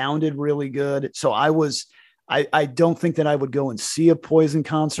 They sounded really good. So I don't think that I would go and see a Poison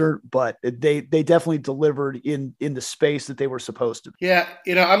concert, but they definitely delivered in the space that they were supposed to. Yeah,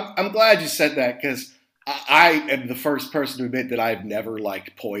 I'm glad you said that, because I am the first person to admit that I've never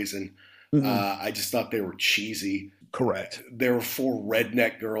liked Poison. I just thought they were cheesy. Correct. There were 4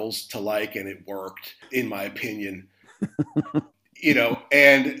 redneck girls to like, and it worked, in my opinion.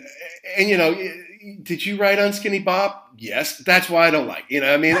 And did you write on Skinny Bop? Yes, that's why I don't like.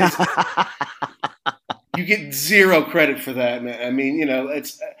 You get zero credit for that, man. I mean,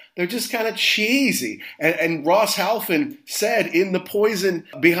 they're just kind of cheesy. And Ross Halfin said in the Poison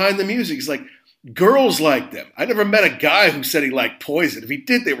Behind the Music, he's like, Girls liked them. I never met a guy who said he liked Poison. If he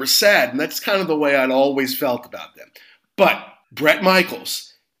did, they were sad, and that's kind of the way I'd always felt about them. But Bret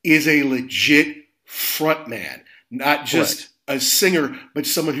Michaels is a legit frontman, not just a singer, but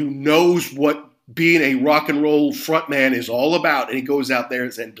someone who knows what being a rock and roll frontman is all about, and he goes out there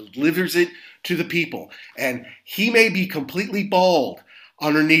and delivers it to the people. And he may be completely bald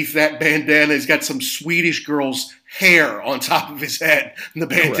underneath that bandana. He's got some Swedish girl's hair on top of his head, and the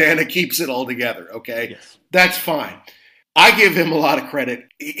bandana keeps it all together, okay? Yes. That's fine. I give him a lot of credit.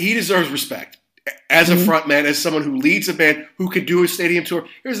 He deserves respect as a frontman, as someone who leads a band, who could do a stadium tour.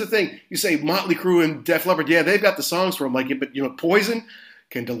 Here's the thing. You say Motley Crue and Def Leppard, yeah, they've got the songs for him, like, but, you know, Poison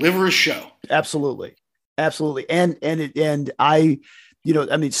can deliver a show. Absolutely. And I, you know,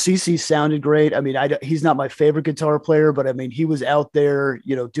 I mean, CC sounded great. I mean, he's not my favorite guitar player, but I mean, he was out there,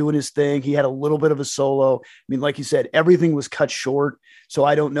 you know, doing his thing. He had a little bit of a solo. I mean, like you said, everything was cut short. So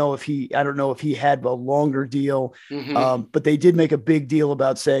I don't know if he had a longer deal, but they did make a big deal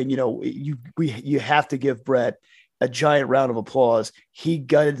about saying, you know, you have to give Bret a giant round of applause. He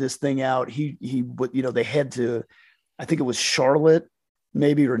gutted this thing out. He, you know, they had to, I think it was Charlotte,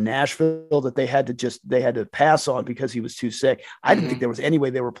 maybe, or Nashville, that they had to pass on because he was too sick. I didn't think there was any way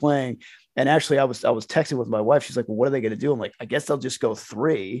they were playing. And actually I was texting with my wife. She's like, well, what are they going to do? I'm like, I guess they'll just go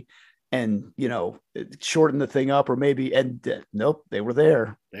 3 and, you know, shorten the thing up, or maybe, nope, they were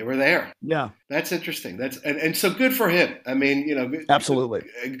there. Yeah. That's interesting. And so good for him. I mean, you know, absolutely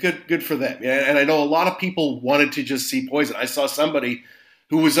good for them. Yeah. And I know a lot of people wanted to just see Poison. I saw somebody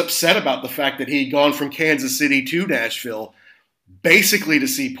who was upset about the fact that he'd gone from Kansas City to Nashville basically to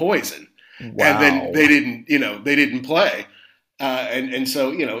see Poison. Wow. And then they didn't play. And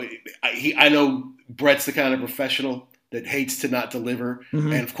so, you know, I know Bret's the kind of professional that hates to not deliver.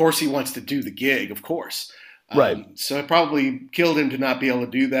 And of course he wants to do the gig, of course. Right. So it probably killed him to not be able to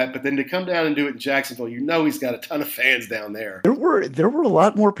do that. But then to come down and do it in Jacksonville, you know, he's got a ton of fans down there. There were a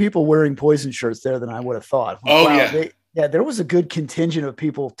lot more people wearing Poison shirts there than I would have thought. Oh, wow, yeah. Yeah, there was a good contingent of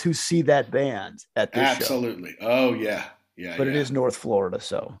people to see that band at this show. Absolutely. Oh, yeah. Yeah, but it is North Florida,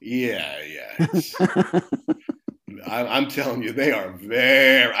 so. Yeah. I'm telling you, they are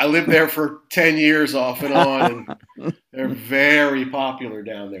I lived there for 10 years off and on, and they're very popular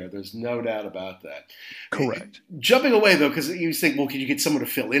down there. There's no doubt about that. Correct. Jumping away, though, because you think, well, could you get someone to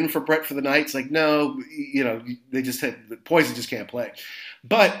fill in for Bret for the night? It's like, no, you know, Poison just can't play.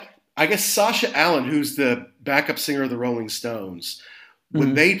 But I guess Sasha Allen, who's the backup singer of the Rolling Stones,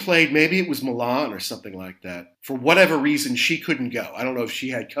 when they played, maybe it was Milan or something like that, for whatever reason, she couldn't go. I don't know if she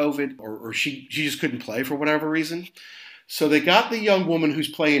had COVID or she just couldn't play for whatever reason. So they got the young woman who's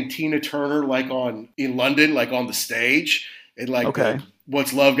playing Tina Turner, like in London, like on the stage, and like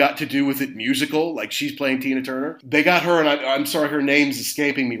What's Love Got to Do with It musical, like she's playing Tina Turner. They got her, and I'm sorry, her name's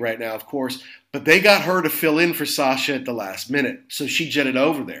escaping me right now, of course, but they got her to fill in for Sasha at the last minute. So she jetted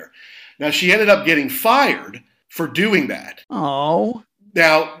over there. Now she ended up getting fired for doing that. Oh.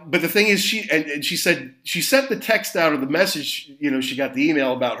 Now, but the thing is, she said she sent the text out or the message, you know, she got the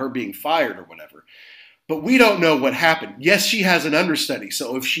email about her being fired or whatever. But we don't know what happened. Yes, she has an understudy.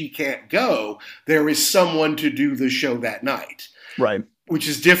 So if she can't go, there is someone to do the show that night. Right. Which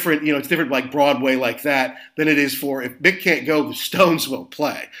is different. You know, it's different like Broadway like that than it is for if Mick can't go, the Stones will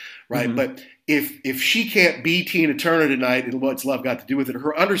play. Right. But if she can't be Tina Turner tonight and What's Love Got to Do with It,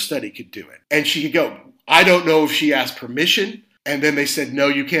 her understudy could do it. And she could go. I don't know if she asked permission. And then they said, no,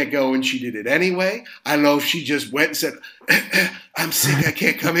 you can't go. And she did it anyway. I don't know if she just went and said, I'm sick. I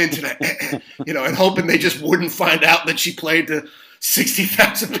can't come in tonight. You know, and hoping they just wouldn't find out that she played to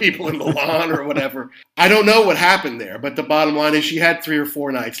 60,000 people in Milan or whatever. I don't know what happened there. But the bottom line is she had 3 or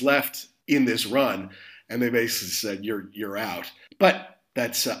 4 nights left in this run. And they basically said, you're out. But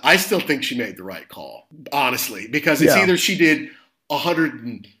that's I still think she made the right call, honestly, because it's either she did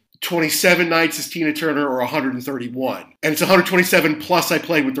 127 nights as Tina Turner or 131. And it's 127 plus I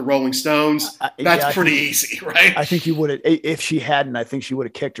played with the Rolling Stones. That's pretty easy, right? I think you would have, if she hadn't, I think she would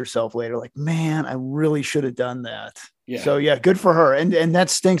have kicked herself later. Like, man, I really should have done that. Yeah. So yeah, good for her. And that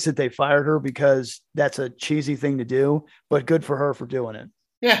stinks that they fired her because that's a cheesy thing to do, but good for her for doing it.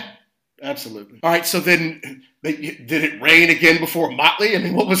 Yeah, absolutely. All right. So then did it rain again before Motley? I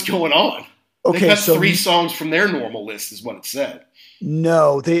mean, what was going on? Okay. They got 3 songs from their normal list is what it said.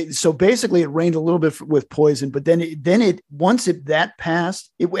 No, so basically it rained a little bit with Poison, but then once that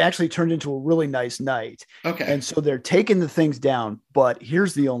passed, it actually turned into a really nice night. Okay. And so they're taking the things down, but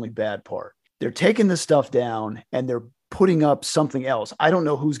here's the only bad part. They're taking the stuff down and they're putting up something else. I don't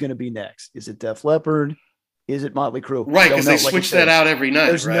know who's going to be next. Is it Def Leppard? Is it Motley Crue? Right, because they switch that out every night.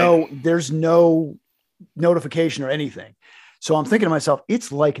 There's no notification or anything. So I'm thinking to myself,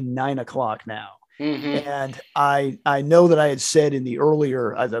 it's like 9:00 now. Mm-hmm. And I know that I had said in the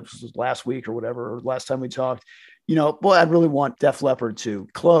earlier, that was last week or whatever, or last time we talked, boy, I'd really want Def Leppard to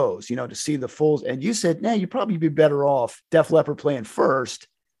close, to see the fulls. And you said, nah, you'd probably be better off Def Leppard playing first,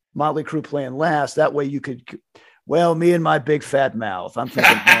 Motley Crue playing last. That way you could, well, me and my big fat mouth, I'm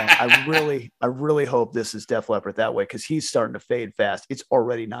thinking, man, I really hope this is Def Leppard that way, because he's starting to fade fast. It's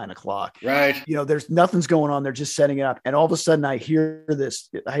already 9:00. Right. There's nothing's going on. They're just setting it up. And all of a sudden I hear this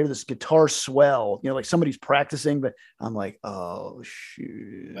guitar swell, like somebody's practicing, but I'm like, oh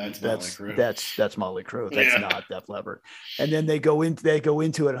shoot, that's Motley Crue. That's not Def Leppard. And then they go into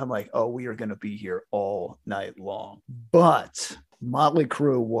it. And I'm like, oh, we are going to be here all night long. But Motley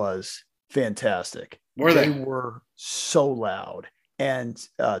Crue was fantastic. They were so loud. And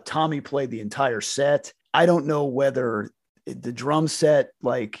Tommy played the entire set. I don't know whether the drum set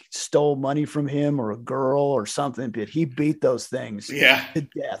stole money from him or a girl or something, but he beat those things to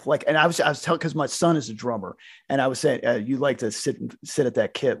death. And I was telling, because my son is a drummer, and I was saying, you'd like to sit at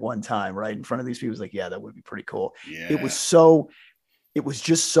that kit one time, right in front of these people. He was like, yeah, that would be pretty cool. Yeah. It was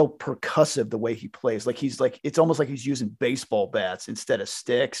just so percussive the way he plays. It's almost like he's using baseball bats instead of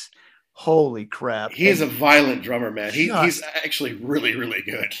sticks. Holy crap. He is a violent drummer, man. He's actually really, really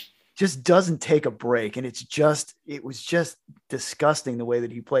good. Just doesn't take a break. And it was just disgusting the way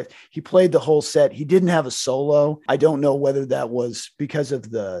that he played. He played the whole set. He didn't have a solo. I don't know whether that was because of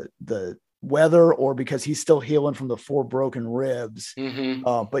the weather or because he's still healing from the 4 broken ribs.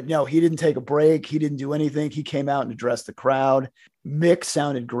 Mm-hmm. But no, he didn't take a break. He didn't do anything. He came out and addressed the crowd. Mick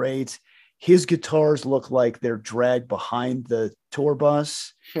sounded great. His guitars look like they're dragged behind the tour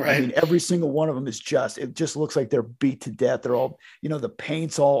bus. Right. I mean, every single one of them it just looks like they're beat to death. They're all, the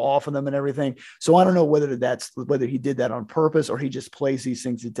paint's all off of them and everything. So I don't know whether he did that on purpose or he just plays these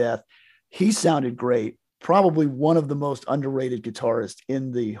things to death. He sounded great. Probably one of the most underrated guitarists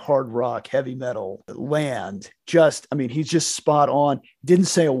in the hard rock, heavy metal land. He's just spot on. Didn't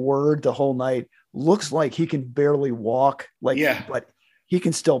say a word the whole night. Looks like he can barely walk. But he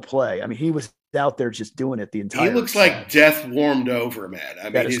can still play. I mean, he was out there just doing it the entire time. He looks like death warmed over, man.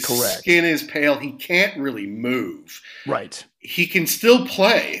 His correct. Skin is pale. He can't really move. Right. He can still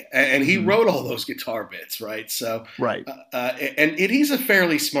play, and he wrote all those guitar bits, right? So, right. And he's a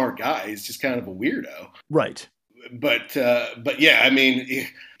fairly smart guy. He's just kind of a weirdo. Right. But yeah,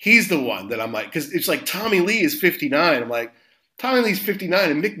 he's the one that I'm like, because it's like Tommy Lee is 59. I'm like, Tommy Lee's 59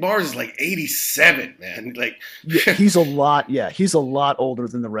 and Mick Mars is like 87, man. He's a lot older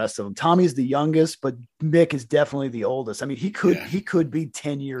than the rest of them. Tommy's the youngest, but Mick is definitely the oldest. I mean, he could be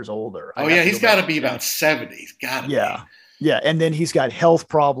 10 years older. Oh yeah, he's got to be about 70. He's got to be. Yeah, and then he's got health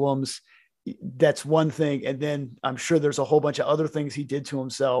problems. That's one thing, and then I'm sure there's a whole bunch of other things he did to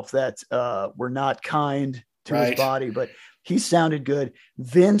himself that were not kind to his body. But he sounded good.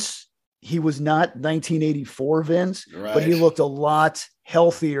 Vince. He was not 1984 Vince, but he looked a lot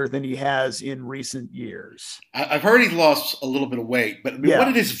healthier than he has in recent years. I've heard he lost a little bit of weight, but what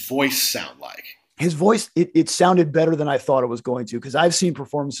did his voice sound like? His voice, it sounded better than I thought it was going to, because I've seen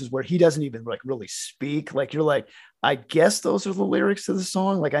performances where he doesn't even really speak. You're like, I guess those are the lyrics to the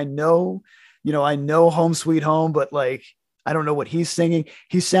song. I know Home Sweet Home, but I don't know what he's singing.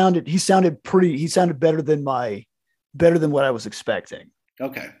 He sounded better than what I was expecting.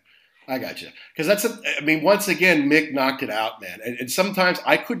 Okay. I got you. Because once again, Mick knocked it out, man. And sometimes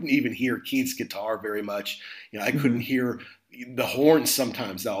I couldn't even hear Keith's guitar very much. I couldn't hear the horns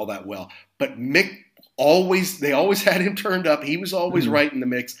sometimes all that well. But Mick they always had him turned up. He was always right in the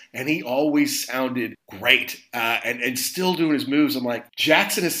mix, and he always sounded great. And still doing his moves. I'm like,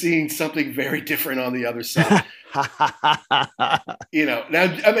 Jackson is seeing something very different on the other side. And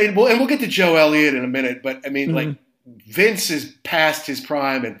we'll get to Joe Elliott in a minute, but Vince is past his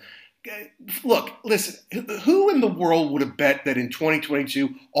prime, and look, listen, who in the world would have bet that in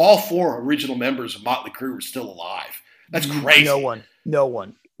 2022, all 4 original members of Motley Crue were still alive? That's crazy. No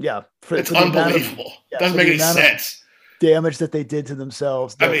one. Yeah. It's unbelievable. Doesn't make any sense. Damage that they did to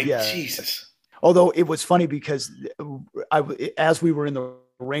themselves. Jesus. Although it was funny because as we were in the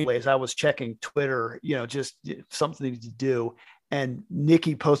rain days, I was checking Twitter, just something to do. And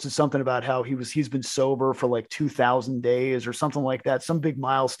Nikki posted something about how he's been sober for 2,000 days or something like that. Some big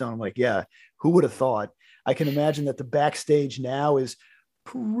milestone. I'm like, yeah, who would have thought? I can imagine that the backstage now is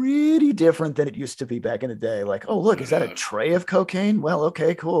pretty different than it used to be back in the day. Oh, look, is that a tray of cocaine? Well,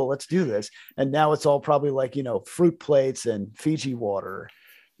 okay, cool. Let's do this. And now it's all probably fruit plates and Fiji water.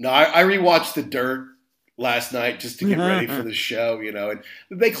 No, I rewatched The Dirt last night just to get ready for the show, and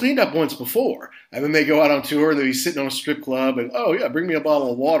they cleaned up once before. And then they go out on tour and they'll be sitting on a strip club and, oh yeah, bring me a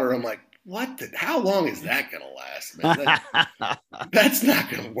bottle of water. I'm like, how long is that going to last, man? That's not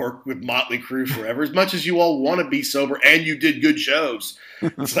going to work with Motley Crue forever. As much as you all want to be sober and you did good shows,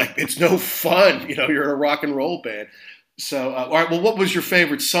 it's like, it's no fun. You're in a rock and roll band. So, all right, well, what was your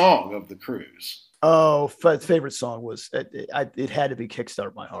favorite song of the Crues? Oh, favorite song was it had to be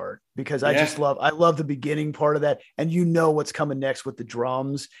 "Kickstart My Heart" because I love the beginning part of that, and what's coming next with the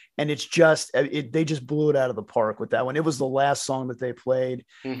drums, and it's just they just blew it out of the park with that one. It was the last song that they played,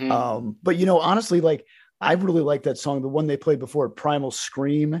 but honestly, like I really like that song, the one they played before, "Primal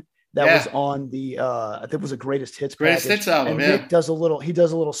Scream." That was on the I think it was a Greatest Hits album. And Nick does a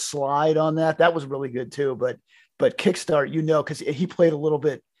little slide on that. That was really good too. But Kickstart, because he played a little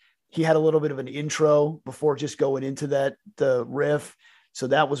bit. He had a little bit of an intro before just going into the riff. So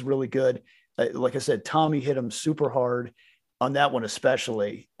that was really good. Like I said, Tommy hit him super hard on that one,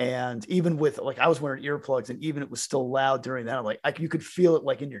 especially. And even with I was wearing earplugs and even it was still loud during that. I'm like, you could feel it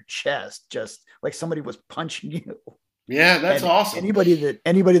like in your chest, just like somebody was punching you. Yeah. That's awesome. Anybody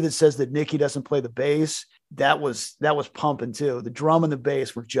that says that Nicky doesn't play the bass, that was pumping too. The drum and the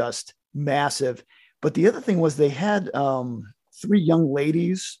bass were just massive. But the other thing was they had 3 young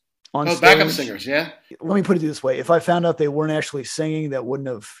ladies on stage. Backup singers, yeah. Let me put it this way: if I found out they weren't actually singing, that would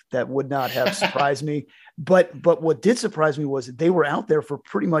not have surprised me. But what did surprise me was that they were out there for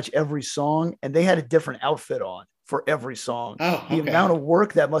pretty much every song, and they had a different outfit on for every song. Oh, okay. The amount of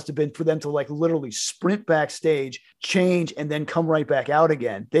work that must have been for them to literally sprint backstage, change, and then come right back out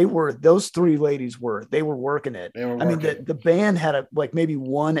again. Those 3 ladies were working it. They were working. I mean, the band had maybe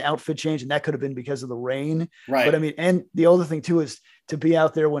one outfit change, and that could have been because of the rain. Right. But and the other thing too is to be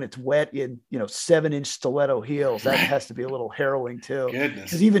out there when it's wet in 7-inch stiletto heels. That has to be a little harrowing too.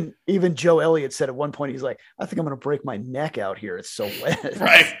 Goodness. Because even Joe Elliott said at one point, he's like, I think I'm going to break my neck out here. It's so wet.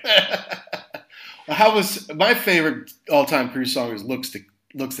 Right. How was my favorite all-time Crue song is Looks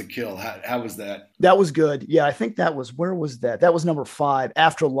to Kill. How was that? That was good. Yeah, I think where was that? That was number 5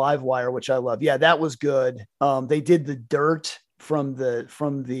 after Livewire, which I love. Yeah, that was good. They did The Dirt from the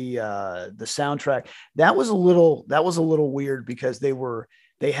soundtrack. That was a little weird because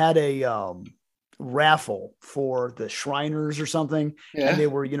they had a raffle for the Shriners or something. Yeah. And they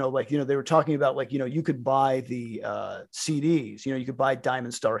were, they were talking about you could buy the CDs, you could buy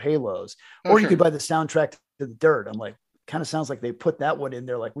Diamond Star Halos, or you could buy the soundtrack to The Dirt. I'm like, kind of sounds like they put that one in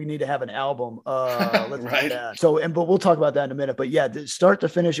there. Like, we need to have an album. Let's right. do that. So, but we'll talk about that in a minute. But yeah, start to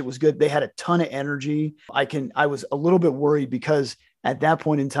finish, it was good. They had a ton of energy. I was a little bit worried because at that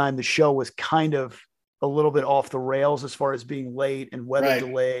point in time, the show was kind of a little bit off the rails as far as being late and weather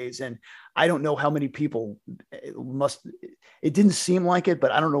delays. And I don't know how many people it didn't seem like it,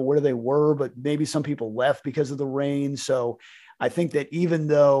 but I don't know where they were, but maybe some people left because of the rain. So I think that even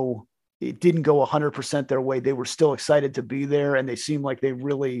though it didn't go 100% their way, they were still excited to be there. And they seemed like they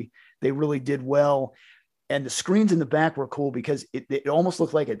really did well. And the screens in the back were cool because it almost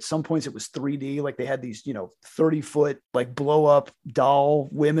looked like at some points it was 3D. Like they had these, 30-foot blow up doll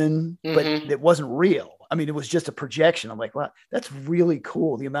women, but it wasn't real. I mean, it was just a projection. I'm like, wow, that's really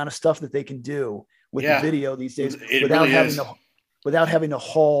cool. The amount of stuff that they can do with the video these days without having to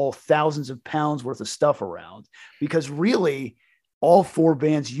haul thousands of pounds worth of stuff around, because really all 4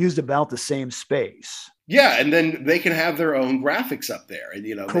 bands used about the same space. Yeah. And then they can have their own graphics up there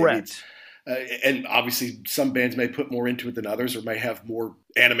and, correct. And obviously some bands may put more into it than others, or may have more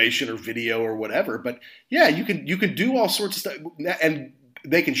animation or video or whatever. But yeah, you can do all sorts of stuff, and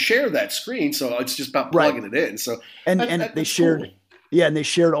they can share that screen. So it's just about plugging it in. So and they shared, cool. Yeah, and they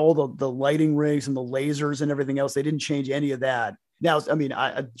shared all the lighting rigs and the lasers and everything else. They didn't change any of that. Now, I mean,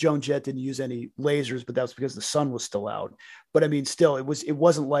 Joan Jett didn't use any lasers, but that was because the sun was still out. But I mean, still, it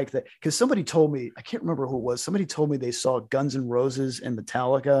wasn't like that, because somebody told me, I can't remember who it was. Somebody told me they saw Guns N' Roses and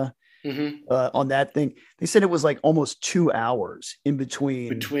Metallica. On that thing. They said it was like almost 2 hours in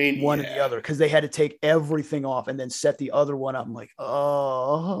between one and the other, because they had to take everything off and then set the other one up. I'm like,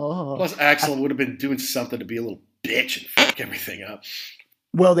 oh. Plus, Axl would have been doing something to be a little bitch and fuck everything up.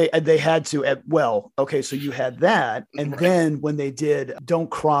 Well, they had to. Okay, so you had that, and then when they did "Don't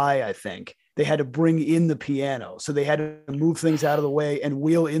Cry," I think they had to bring in the piano, so they had to move things out of the way and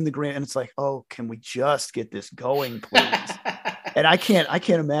wheel in the grand. And it's like, oh, can we just get this going, please? And I can't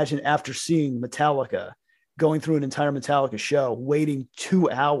imagine, after seeing Metallica, going through an entire Metallica show, waiting 2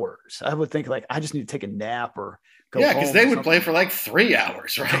 hours. I would think I just need to take a nap or go home. Yeah, because they would play for 3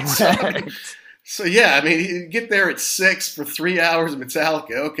 hours, right? So yeah, I mean, you get there at 6 for 3 hours of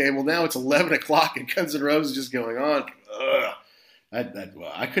Metallica. Okay, well now it's 11 o'clock and Guns N' Roses just going on. Ugh.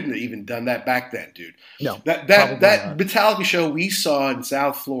 I couldn't have even done that back then, dude. No, that Metallica show we saw in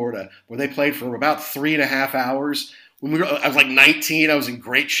South Florida, where they played for about 3.5 hours. I was 19. I was in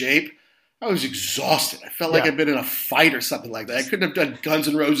great shape. I was exhausted. I felt like I'd been in a fight or something like that. I couldn't have done Guns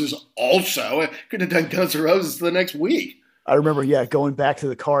N' Roses also. I couldn't have done Guns N' Roses the next week. I remember, going back to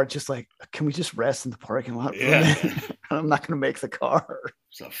the car, just like, can we just rest in the parking lot for a minute? I'm not going to make the car.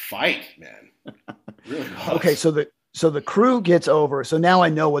 It's a fight, man. Really was. Okay, so the Crue gets over. So now I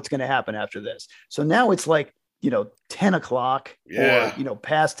know what's going to happen after this. So now it's like, 10 o'clock or,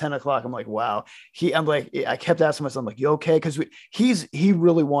 past 10 o'clock. I'm like, wow. I kept asking myself, I'm like, you okay? Because he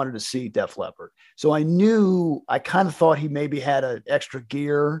really wanted to see Def Leppard. So I kind of thought he maybe had an extra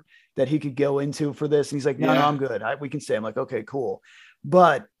gear that he could go into for this. And he's like, no, I'm good. We can stay. I'm like, okay, cool.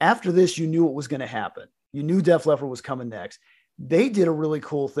 But after this, you knew what was going to happen. You knew Def Leppard was coming next. They did a really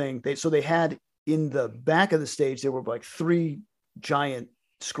cool thing. They had in the back of the stage, there were like 3 giant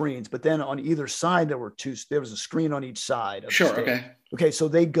screens, but then on either side, there was a screen on each side. Sure. Okay. Okay. So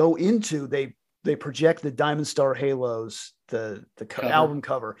they go into, they project the Diamond Star Halos, the album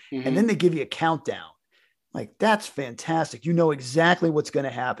cover, and then they give you a countdown. Like, that's fantastic. You know exactly what's going to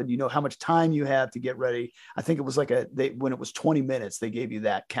happen. You know how much time you have to get ready. I think it was like when it was 20 minutes, they gave you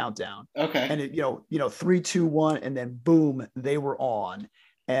that countdown. Okay. And it, 3, 2, 1, and then boom, they were on.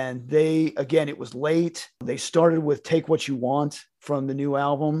 And it was late. They started with Take What You Want from the new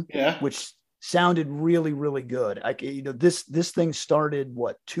album, which sounded really, really good. This thing started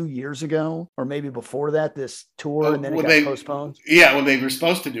 2 years ago, or maybe before that, this tour, and then it got postponed. Yeah, when they were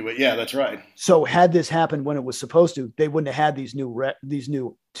supposed to do it. Yeah, that's right. So had this happened when it was supposed to, they wouldn't have had these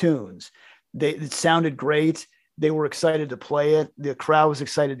new tunes. It sounded great. They were excited to play it. The crowd was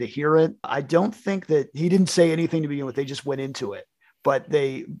excited to hear it. I don't think that he didn't say anything to begin with. They just went into it. But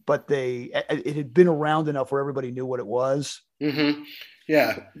it had been around enough where everybody knew what it was. Mm-hmm.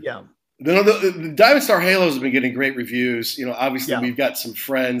 Yeah. Yeah. The Diamond Star Halos have been getting great reviews. Obviously we've got some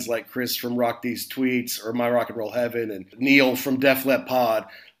friends like Chris from Rock These Tweets or My Rock and Roll Heaven and Neil from Def Leppard.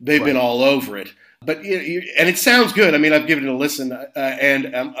 They've been all over it. But and it sounds good. I mean, I've given it a listen,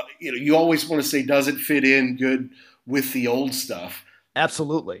 and you always want to say, does it fit in good with the old stuff?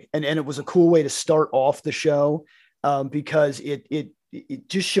 Absolutely, and it was a cool way to start off the show. Because it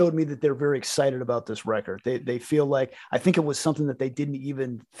just showed me that they're very excited about this record. They feel like, I think it was something that they didn't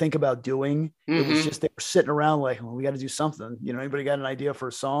even think about doing. It was just, they were sitting around like, well, we got to do something. Anybody got an idea for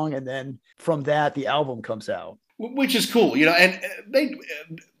a song? And then from that, the album comes out. Which is cool, and they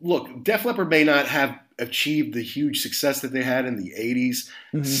look, Def Leppard may not have achieved the huge success that they had in the 80s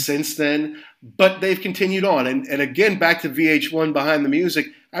since then, but they've continued on. And again, back to VH1 Behind the Music,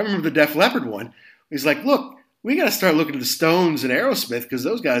 I remember the Def Leppard one. He's like, look, we got to start looking at the Stones and Aerosmith because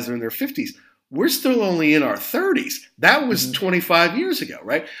those guys are in their 50s. We're still only in our 30s. That was 25 years ago,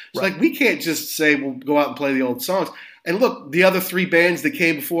 right? It's like, we can't just say we'll go out and play the old songs. And look, the other 3 bands that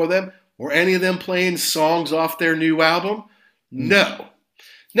came before them, were any of them playing songs off their new album? No.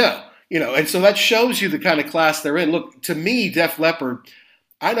 And so that shows you the kind of class they're in. Look, to me, Def Leppard,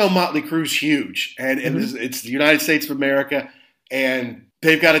 I know Motley Crue's huge, and it's the United States of America, and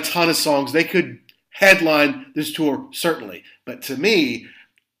they've got a ton of songs. They could headline this tour, certainly. But to me,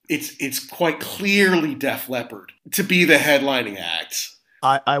 it's quite clearly Def Leppard to be the headlining act.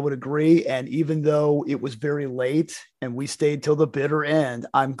 I would agree. And even though it was very late and we stayed till the bitter end,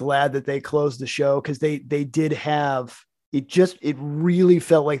 I'm glad that they closed the show because they did have it really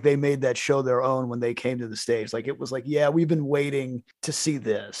felt like they made that show their own when they came to the stage. Like, it was like, yeah, we've been waiting to see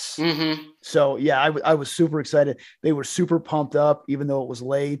this. So yeah, I was super excited. They were super pumped up, even though it was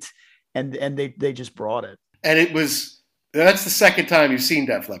late, and they just brought it. And that's the second time you've seen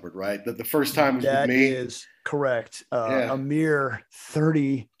Def Leppard, right? The first time was with me. That is correct. A mere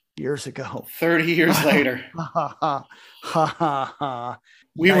 30 years ago. 30 years later.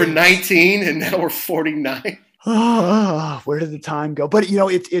 We were 19 and now we're 49. Where did the time go? But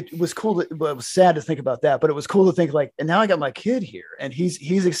it was cool. It was sad to think about that, but it was cool to think like, and now I got my kid here, and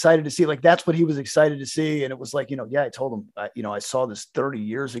he's excited to see. Like, that's what he was excited to see, and it was like, yeah, I told him, I saw this 30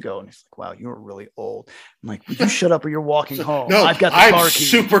 years ago, and he's like, wow, you were really old. I'm like, would you shut up or you're walking home? No, I've got the I'm car key.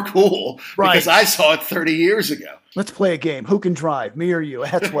 Super cool, right? Because I saw it 30 years ago. Let's play a game. Who can drive, me or you?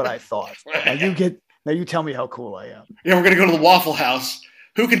 That's what I thought. Now you tell me how cool I am. Yeah, we're gonna go to the Waffle House.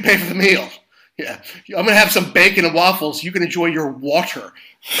 Who can pay for the meal? Yeah, I'm going to have some bacon and waffles. You can enjoy your water.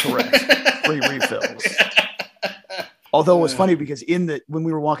 Correct. Free refills. Although it was funny because when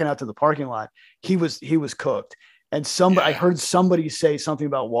we were walking out to the parking lot, he was cooked. And I heard somebody say something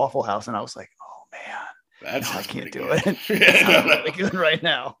about Waffle House, and I was like, oh man, I can't do it. It's not really good right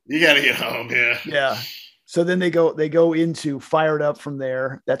now. You got to get home. Yeah. Yeah. So then they go into Fired Up from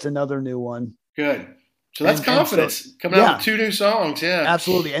there. That's another new one. Good. So that's confidence coming out with 2 new songs. Yeah,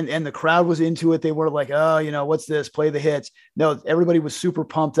 absolutely. And the crowd was into it. They were like, oh, you know, what's this? Play the hits. No, everybody was super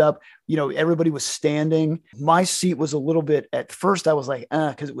pumped up. You know, everybody was standing. My seat was a little bit, at first I was like,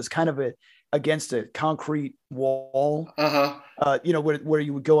 because it was kind of against a concrete wall, you know, where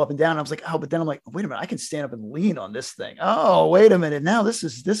you would go up and down. I was like, oh, but then I'm like, wait a minute, I can stand up and lean on this thing. Oh, wait a minute. Now this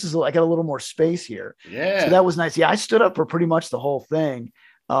is, I got a little more space here. Yeah. So that was nice. Yeah. I stood up for pretty much the whole thing.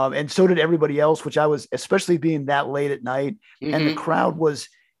 And so did everybody else, which I was, especially being that late at night. And the crowd was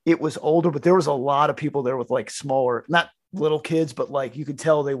older, but there was a lot of people there with like smaller, not little kids, but like you could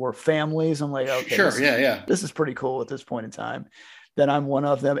tell they were families. I'm like, okay, sure. This is pretty cool at this point in time that I'm one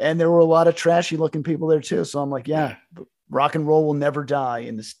of them. And there were a lot of trashy looking people there too. So I'm like, yeah. Rock and roll will never die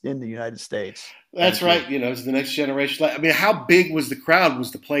in the United States. That's right. You know, it's the next generation. I mean, how big was the crowd?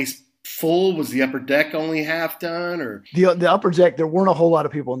 Was the place full? Was the upper deck only half done, or the upper deck? There weren't a whole lot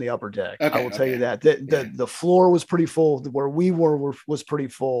of people in the upper deck. Okay, I will tell you that. The floor was pretty full. Where we was pretty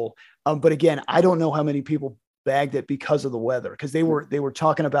full. But again, I don't know how many people bagged it because of the weather, because they were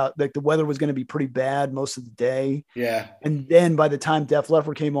talking about like the weather was going to be pretty bad most of the day. Yeah. And then by the time Def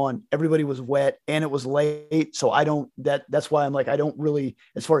Leppard came on, everybody was wet and it was late. So that's why I'm like, I don't really,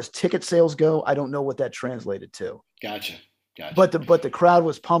 as far as ticket sales go, I don't know what that translated to. Gotcha. But the crowd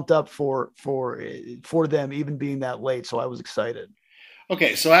was pumped up for them even being that late. So I was excited.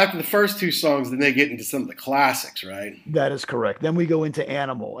 Okay, so after the first 2 songs, then they get into some of the classics, right? That is correct. Then we go into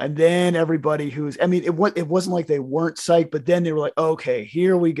Animal, and then everybody it wasn't like they weren't psyched, but then they were like, okay,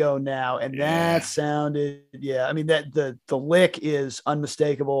 here we go now. And that sounded, I mean, that the lick is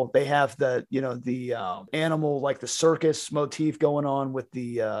unmistakable. They have the Animal, like the circus motif going on with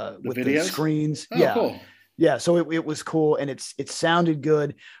the screens. Oh, cool. Yeah. So it was cool, and it sounded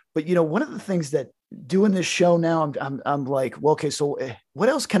good. But one of the things that doing this show now, I'm like, well, okay, so what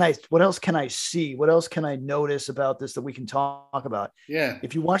else can I see? What else can I notice about this that we can talk about? Yeah.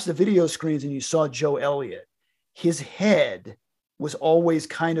 If you watch the video screens and you saw Joe Elliott, his head was always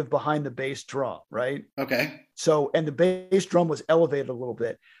kind of behind the bass drum, right? Okay. So, and the bass drum was elevated a little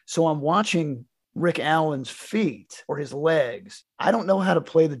bit. So I'm watching Rick Allen's feet or his legs. I don't know how to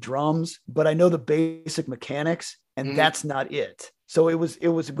play the drums, but I know the basic mechanics, and that's not it. So it was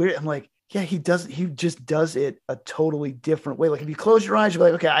weird. I'm like, yeah, he just does it a totally different way. Like if you close your eyes, you're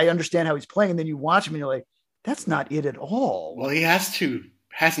like, okay, I understand how he's playing. And then you watch him and you're like, that's not it at all. Well, he has to,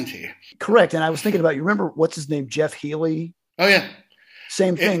 hasn't he? Correct. And I was thinking about, you remember what's his name? Jeff Healey. Oh yeah.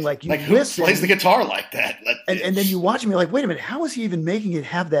 Same thing. Like you listen, who plays the guitar like that? And then you watch him, you're like, wait a minute, how is he even making it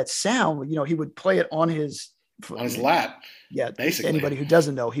have that sound? He would play it on his lap. Yeah, basically. Anybody who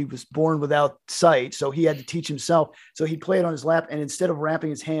doesn't know, he was born without sight, so he had to teach himself. So he'd play it on his lap, and instead of wrapping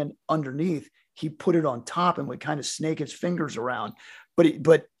his hand underneath, he put it on top and would kind of snake his fingers around.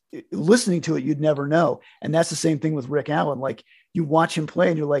 But listening to it, you'd never know. And that's the same thing with Rick Allen. Like you watch him play,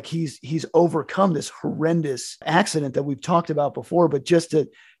 and you're like, he's overcome this horrendous accident that we've talked about before. But just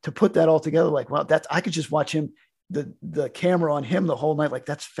to put that all together, like, wow, I could just watch him, the camera on him the whole night. Like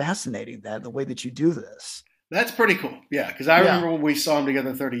that's fascinating. The way that you do this. That's pretty cool. Yeah, because I remember when we saw him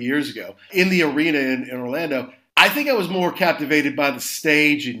together 30 years ago in the arena in Orlando. I think I was more captivated by the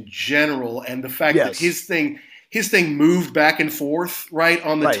stage in general and the fact that his thing moved back and forth right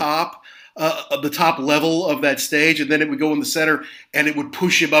on the top of the top level of that stage, and then it would go in the center and it would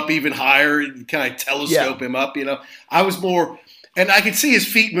push him up even higher and kind of telescope him up. I was more. And I could see his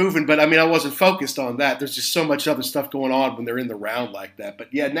feet moving, but I mean, I wasn't focused on that. There's just so much other stuff going on when they're in the round like that.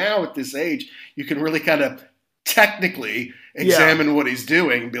 But yeah, now at this age, you can really kind of technically examine what he's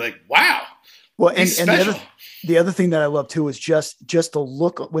doing and be like, wow. Well, and the other thing that I love too is just the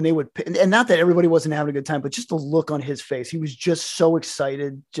look when they would, and not that everybody wasn't having a good time, but just the look on his face. He was just so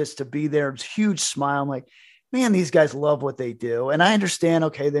excited just to be there. It was a huge smile. I'm like, man, these guys love what they do. And I understand,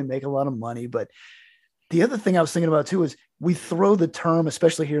 okay, they make a lot of money, but the other thing I was thinking about too is we throw the term,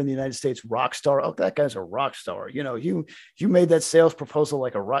 especially here in the United States, rock star. Oh, that guy's a rock star. You made that sales proposal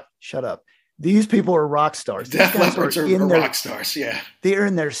like a rock. Shut up. These people are rock stars. Def Leppard are rock stars. Yeah. They're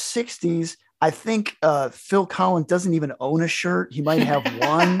in their 60s. I think Phil Collins doesn't even own a shirt. He might have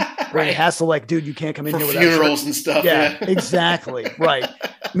one where he has to like, dude, you can't come in here without funerals and stuff. Yeah, exactly. Right.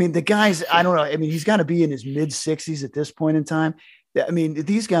 I mean, the guys, I don't know. I mean, he's got to be in his mid 60s at this point in time. I mean,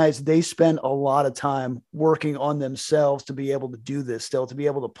 these guys, they spend a lot of time working on themselves to be able to do this still, to be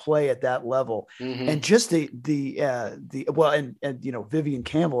able to play at that level. And just and Vivian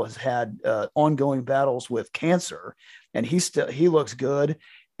Campbell has had ongoing battles with cancer, and he looks good.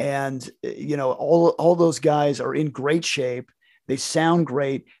 And, all those guys are in great shape. They sound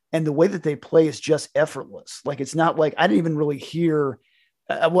great. And the way that they play is just effortless. Like, it's not like I didn't even really hear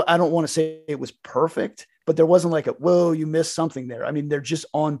I don't want to say it was perfect, but there wasn't like whoa, you missed something there. I mean, they're just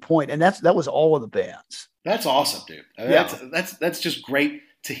on point, and that was all of the bands. That's awesome, dude. I mean, that's just great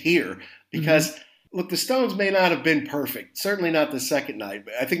to hear because look, the Stones may not have been perfect. Certainly not the second night.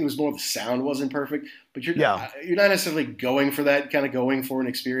 But I think it was more the sound wasn't perfect. But you're not necessarily going for that, kind of going for an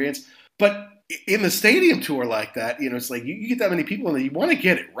experience. But in the stadium tour like that, it's like you get that many people and you want to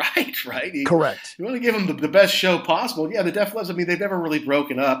get it right? Correct. You want to give them the best show possible. Yeah, the Def Leppard, I mean, they've never really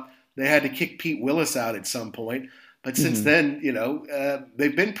broken up. They had to kick Pete Willis out at some point. But since then,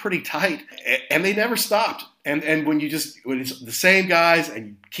 they've been pretty tight, and they never stopped. And when it's the same guys and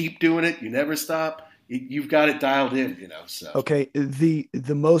you keep doing it, you never stop. You've got it dialed in, So okay,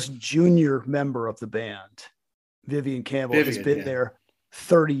 the most junior member of the band, Vivian Campbell, has been there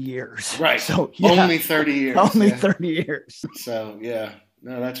 30 years. Right. So only 30 years. Only 30 years. So yeah.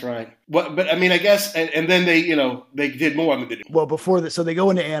 No, that's right. But I mean, I guess, and then they did more. Well, before that, so they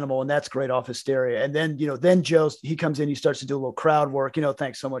go into Animal, and that's great off Hysteria. And then, then Joe, he comes in, he starts to do a little crowd work.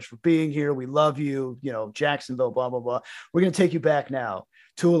 Thanks so much for being here. We love you. Jacksonville, blah, blah, blah. We're going to take you back now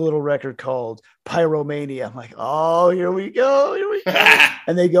to a little record called Pyromania. I'm like, oh, here we go.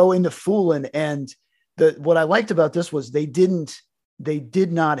 And they go into Foolin'. And what I liked about this was they did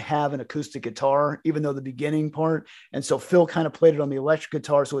not have an acoustic guitar, even though the beginning part. And so Phil kind of played it on the electric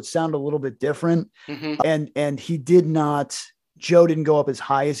guitar. So it sounded a little bit different. And Joe didn't go up as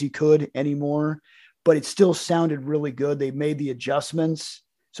high as he could anymore, but it still sounded really good. They made the adjustments.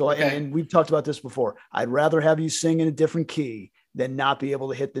 So, and we've talked about this before. I'd rather have you sing in a different key than not be able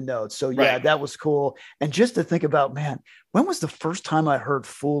to hit the notes. So that was cool. And just to think about, man, when was the first time I heard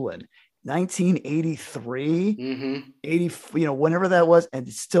Foolin'? 1983, 80, whenever that was, and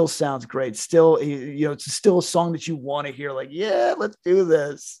it still sounds great. Still, it's still a song that you want to hear. Like, yeah, let's do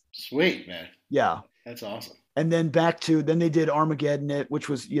this. Sweet, man. Yeah, that's awesome. And then then they did Armageddon It, which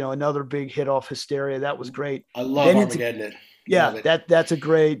was another big hit off Hysteria. That was great. I love Armageddon It. Yeah, that's a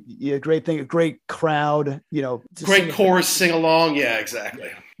great thing. A great crowd. Great chorus, sing along. Yeah, exactly.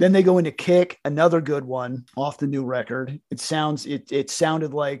 Then they go into Kick, another good one off the new record. It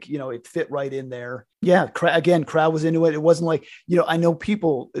sounded like, it fit right in there. Yeah. Again, crowd was into it. It wasn't like, I know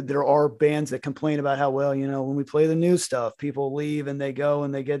there are bands that complain about how, well, when we play the new stuff, people leave and they go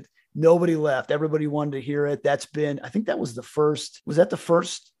and nobody left. Everybody wanted to hear it. I think that was the first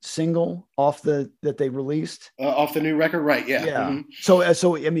single that they released off the new record. Right. Yeah. Yeah.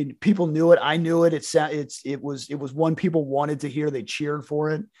 So, I mean, people knew it. I knew it. It was one people wanted to hear. They cheered for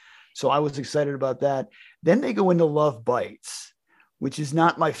it. So I was excited about that. Then they go into Love Bites, which is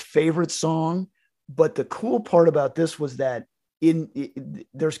not my favorite song, but the cool part about this was that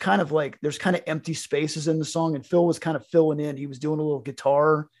there's kind of empty spaces in the song, and Phil was kind of filling in. He was doing a little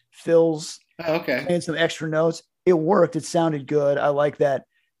guitar fills, playing some extra notes. It worked. It sounded good. I like that.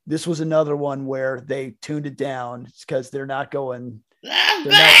 This was another one where they tuned it down because they're not going.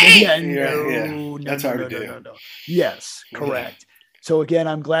 That's hard to do. No. Yes, correct. Yeah. So again,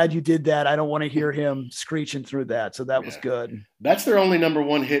 I'm glad you did that. I don't want to hear him screeching through that. So that was good. That's their only number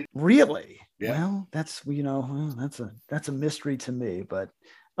one hit. Really? Yeah. Well, that's that's a mystery to me, but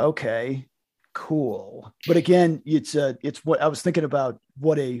okay. Cool. But again, it's what I was thinking about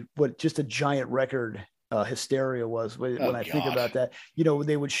what just a giant record Hysteria was when I think about that.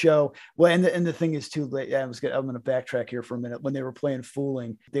 They would show and the thing is too late. I'm going to backtrack here for a minute. When they were playing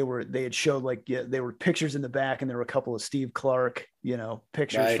Fooling, they had showed there were pictures in the back, and there were a couple of Steve Clark,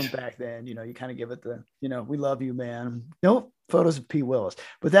 pictures from back then. You kind of give it the, we love you, man. No photos of Pete Willis,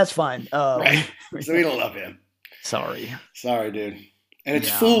 but that's fine. Right. So we don't love him. Sorry, dude. And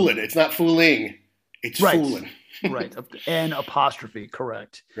it's Fooling. It's not fooling. It's Fooling. Right. And apostrophe.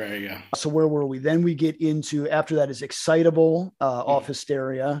 Correct. There you go. So where were we? Then we get into, after that is Excitable off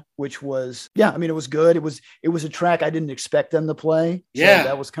Hysteria, which was, it was good. It was a track I didn't expect them to play. So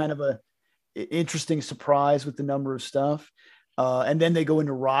that was kind of a interesting surprise with the number of stuff. And then they go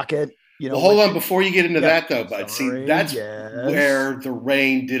into Rocket. Hold on before you get into that though, bud. See, that's where the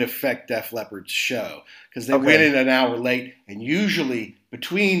rain did affect Def Leppard's show, because they went in an hour late, and usually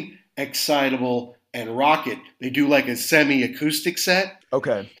between Excitable and Rocket, they do like a semi-acoustic set.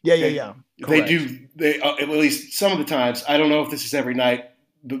 Okay. Yeah. Correct. They at least some of the times. I don't know if this is every night.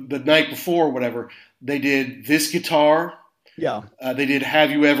 The night before, or whatever, they did This Guitar. Yeah. They did Have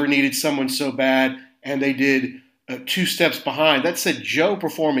You Ever Needed Someone So Bad, and they did two steps behind. That said Joe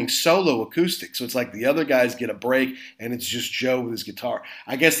performing solo acoustic. So it's like the other guys get a break and it's just Joe with his guitar.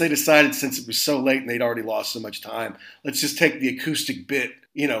 I guess they decided since it was so late and they'd already lost so much time, let's just take the acoustic bit,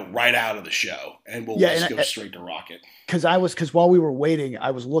 right out of the show and we'll just go straight to Rocket. Because while we were waiting,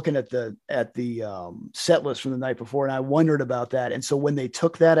 I was looking at the set list from the night before and I wondered about that. And so when they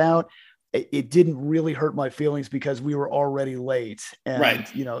took that out, it didn't really hurt my feelings because we were already late. And,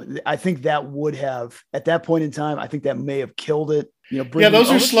 right. I think that would have, at that point in time, I think that may have killed it. Those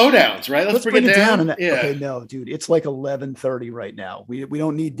are slowdowns, right? Let's bring it down. Okay, no, dude, it's like 11:30 right now. We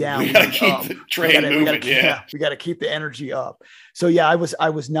don't need down. We got to keep the train moving. We got to keep the energy up. So yeah, I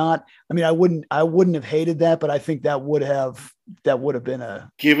was not. I mean, I wouldn't have hated that, but I think that would have been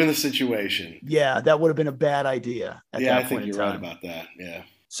a, given the situation. Yeah, that would have been a bad idea. I think you're right about that. Yeah.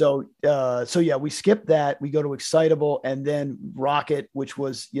 So yeah, we skipped that. We go to Excitable and then Rocket, which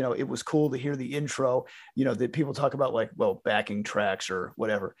was, it was cool to hear the intro, that people talk about like, well, backing tracks or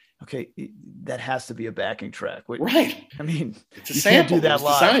whatever. Okay. That has to be a backing track. Right. I mean, it's a sample. Can't do that it's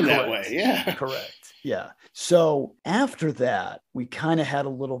live. Designed that way. Yeah. Correct. Yeah. So after that, we kind of had a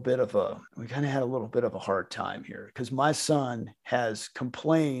little bit of a hard time here because my son has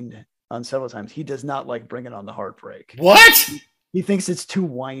complained on several times. He does not like Bring It On the Heartbreak. What? He thinks it's too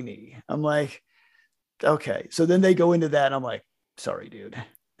whiny. I'm like, okay. So then they go into that and I'm like, sorry, dude.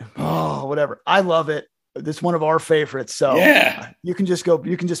 Oh, whatever. I love it. It's one of our favorites. So yeah, you can just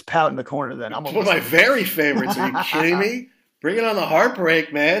pout in the corner then. I'm one of my very favorites. Are you kidding me? Bring It On the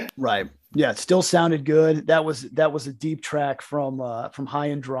Heartbreak, man. Right. Yeah. It still sounded good. That was a deep track from High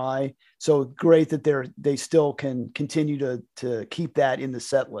and Dry. So great that they still can continue to keep that in the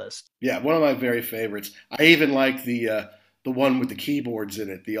set list. Yeah. One of my very favorites. I even like the one with the keyboards in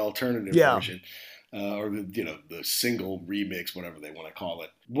it, the alternative version, or the single remix, whatever they want to call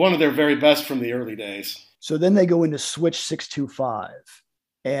it. One of their very best from the early days. So then they go into Switch 625.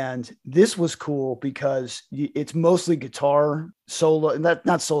 And this was cool because it's mostly guitar solo, and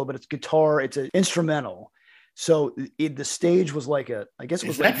not solo, but it's guitar. It's an instrumental. So the stage was like I guess it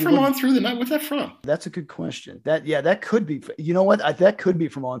was like. Is that from On Through the Night? What's that from? That's a good question. That could be. You know what? That could be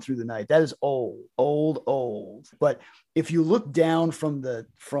from On Through the Night. That is old. But if you look down from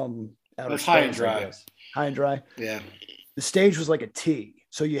outer space, High and Dry. High and Dry. Yeah. The stage was like a T.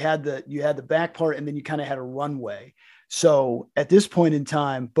 So you had the back part, and then you kind of had a runway. So at this point in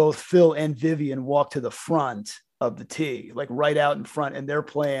time, both Phil and Vivian walked to the front of the T, like right out in front, and they're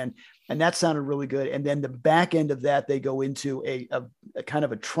playing. And that sounded really good. And then the back end of that, they go into a kind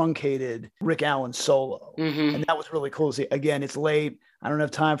of a truncated Rick Allen solo. Mm-hmm. And that was really cool to see. Again, it's late. I don't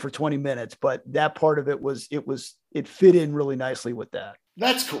have time for 20 minutes, but that part of it fit in really nicely with that.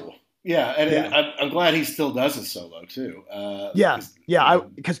 That's cool. Yeah. And I'm glad he still does a solo too.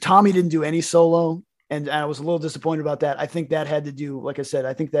 Because Tommy didn't do any solo. And I was a little disappointed about that. I think that had to do, like I said,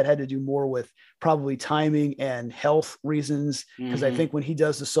 more with probably timing and health reasons. Because I think when he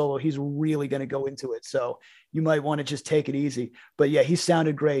does the solo, he's really going to go into it. So you might want to just take it easy. But yeah, he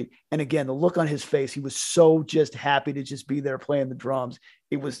sounded great. And again, the look on his face, he was so just happy to just be there playing the drums.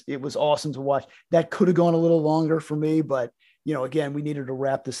 It was awesome to watch. That could have gone a little longer for me, but again, we needed to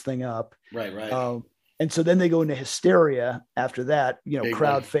wrap this thing up. Right. And so then they go into Hysteria after that, Big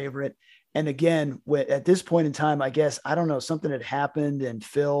crowd one. favorite. And again, at this point in time, I guess, I don't know, something had happened and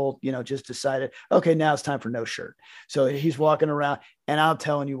Phil, just decided, okay, now it's time for No Shirt. So he's walking around and I'm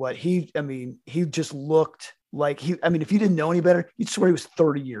telling you what, he just looked like if you didn't know any better, you'd swear he was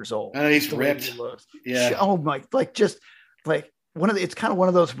 30 years old. He's ripped. Yeah. Oh my, it's kind of one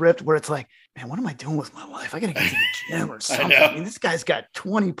of those ripped where it's like, man, what am I doing with my life? I got to get to the gym or something. I mean, this guy's got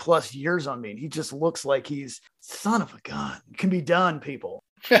 20 plus years on me. And he just looks like he's son of a gun. It can be done, people.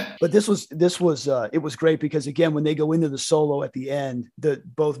 But this was it was great because again, when they go into the solo at the end,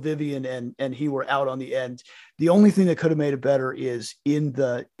 both Vivian and he were out on the end. The only thing that could have made it better is in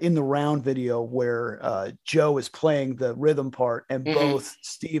the round video where Joe is playing the rhythm part and both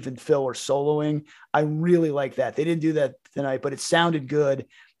Steve and Phil are soloing. I really like that. They didn't do that tonight, but it sounded good.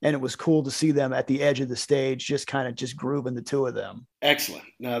 And it was cool to see them at the edge of the stage, just kind of just grooving the two of them. Excellent.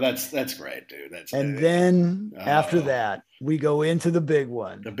 No, that's great, dude. Then after that, we go into the big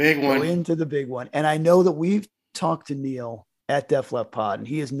one. And I know that we've talked to Neil at Def Leppard Pod, and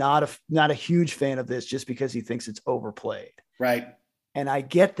he is not a huge fan of this just because he thinks it's overplayed. Right. And I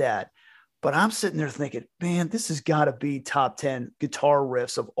get that. But I'm sitting there thinking, man, this has got to be top 10 guitar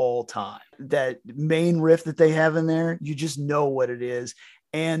riffs of all time. That main riff that they have in there, you just know what it is.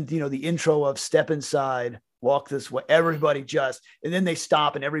 And, the intro of Step Inside, Walk This Way, everybody and then they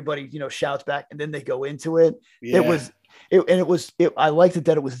stop and everybody, shouts back and then they go into it. Yeah. I liked it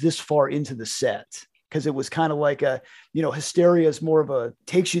that it was this far into the set. because it was kind of like Hysteria is more of a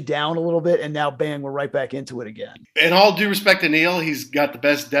takes you down a little bit, and now bang, we're right back into it again. And all due respect to Neil, he's got the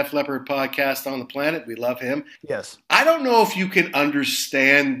best Def Leppard podcast on the planet. We love him. Yes. I don't know if you can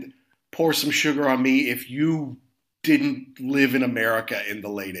understand Pour Some Sugar on Me if you didn't live in America in the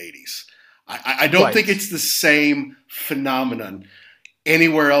late 80s. I don't think it's the same phenomenon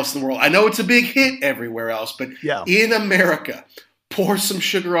anywhere else in the world. I know it's a big hit everywhere else, but in America, Pour Some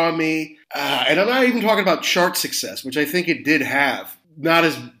Sugar on Me, and I'm not even talking about chart success, which I think it did have. Not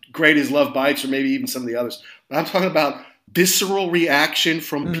as great as Love Bites or maybe even some of the others. But I'm talking about visceral reaction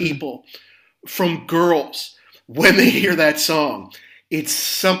from people, from girls, when they hear that song. It's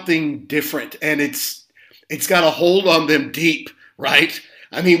something different, and it's got a hold on them deep, right?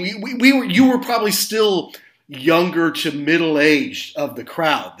 I mean, you were probably still younger to middle-aged of the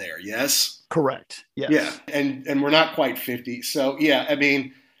crowd there, yes? Correct, yes. Yeah, and we're not quite 50. So, yeah, I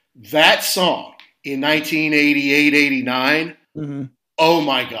mean, that song in 1988, 89, oh,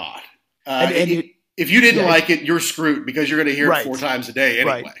 my God. If you didn't like it, you're screwed because you're going to hear it 4 times a day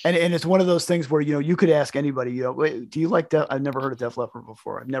anyway. Right. And it's one of those things where, you could ask anybody, do you like Def? I've never heard of Def Leppard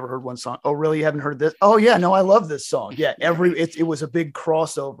before. I've never heard one song. Oh, really? You haven't heard this? Oh, yeah. No, I love this song. Yeah. It was a big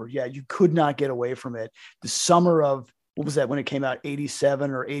crossover. Yeah. You could not get away from it. The summer of, what was that when it came out?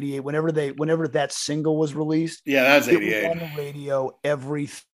 87 or 88, whenever that single was released. Yeah, that was 88. It was on the radio every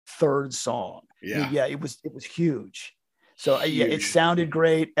third song. Yeah. Yeah. It was huge. So it sounded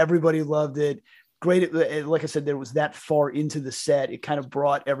great. Everybody loved it. Great. Like I said, there was that far into the set. It kind of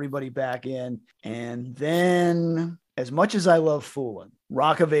brought everybody back in. And then, as much as I love Foolin',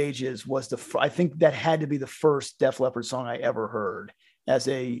 Rock of Ages was I think that had to be the first Def Leppard song I ever heard as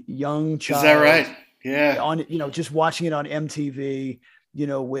a young child. Is that right? Yeah. On, just watching it on MTV,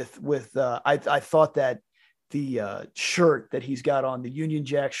 I thought that the shirt that he's got on, the Union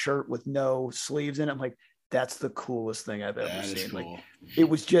Jack shirt with no sleeves in it, I'm like, that's the coolest thing I've ever seen. Cool. Like, it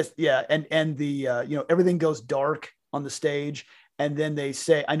was just, and the, everything goes dark on the stage. And then they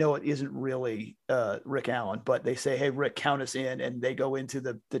say, I know it isn't really Rick Allen, but they say, hey, Rick, count us in. And they go into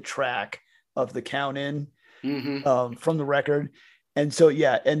the track of the count in from the record. And so,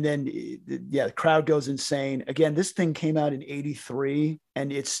 and then, the crowd goes insane. Again, this thing came out in 83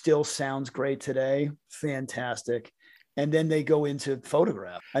 and it still sounds great today. Fantastic. And then they go into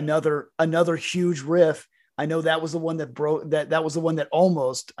Photograph, another huge riff. I know that was the one that broke that was the one that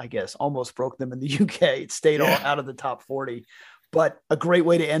almost broke them in the UK. It stayed all out of the top 40, but a great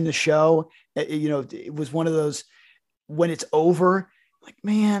way to end the show. It was one of those, when it's over, like,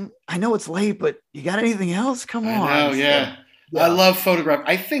 man, I know it's late, but you got anything else? Come on. I know, yeah. I love Photograph.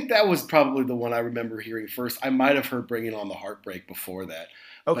 I think that was probably the one I remember hearing first. I might have heard Bringing on the Heartbreak before that.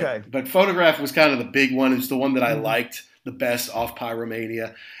 Okay. But Photograph was kind of the big one. It's the one that I liked the best off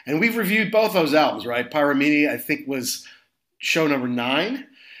Pyromania. And we've reviewed both those albums, right? Pyromania, I think, was show number 9.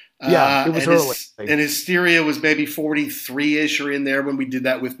 Yeah, it was early. And Hysteria was maybe 43-ish or in there when we did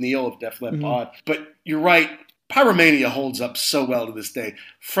that with Neil of Def Leppard Pod. But you're right. Pyromania holds up so well to this day.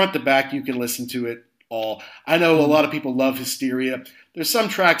 Front to back, you can listen to it all. I know a lot of people love Hysteria. There's some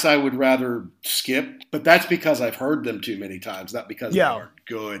tracks I would rather skip, but that's because I've heard them too many times, not because they aren't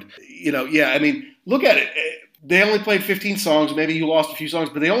good. I mean, look at it. They only played 15 songs. Maybe you lost a few songs,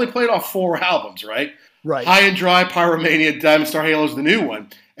 but they only played off 4 albums, right? Right. High and Dry, Pyromania, Diamond Star Halo is the new one.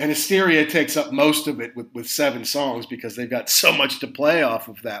 And Hysteria takes up most of it with 7 songs because they've got so much to play off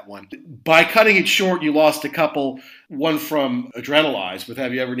of that one. By cutting it short, you lost a couple, one from Adrenalize with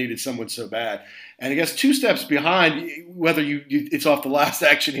Have You Ever Needed Someone So Bad? And I guess 2 steps behind, whether it's off the Last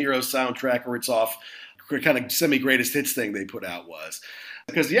Action Hero soundtrack or it's off kind of semi-greatest hits thing they put out was.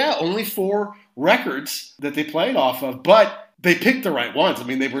 Because, only 4 records that they played off of, but they picked the right ones. I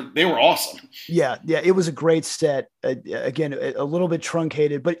mean, they were awesome. Yeah, it was a great set. Again, a little bit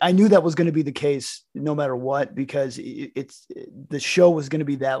truncated, but I knew that was going to be the case no matter what, because the show was going to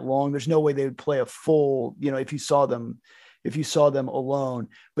be that long. There's no way they would play a full, if you saw them alone.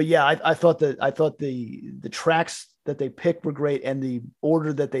 But I thought the tracks that they picked were great, and the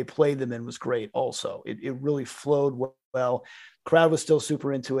order that they played them in was great also. It really flowed well. Crowd was still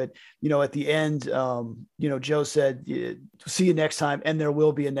super into it. At the end, Joe said, see you next time. And there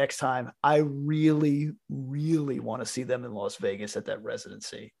will be a next time. I really, really want to see them in Las Vegas at that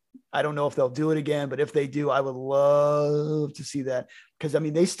residency. I don't know if they'll do it again, but if they do, I would love to see that, because, I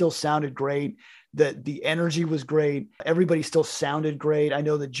mean, they still sounded great. The energy was great. Everybody still sounded great. I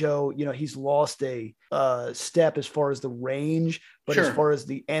know that Joe, he's lost a step as far as the range, but as far as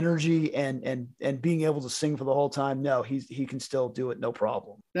the energy and being able to sing for the whole time, no, he can still do it, no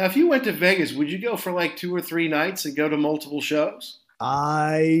problem. Now, if you went to Vegas, would you go for like 2 or 3 nights and go to multiple shows?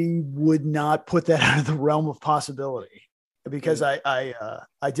 I would not put that out of the realm of possibility, because I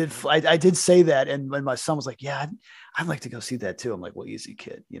did say that, and when my son was like, "Yeah, I'd like to go see that too," I'm like, "Well, easy,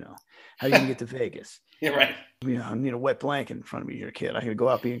 kid. How are you gonna get to Vegas? Yeah, right. I need a wet blanket in front of me, you're a kid. I'm gonna go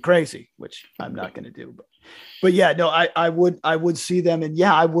out being crazy," which I'm not gonna do. But yeah, no, I would see them, and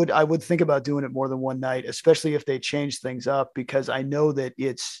yeah, I would think about doing it more than one night, especially if they change things up, because I know that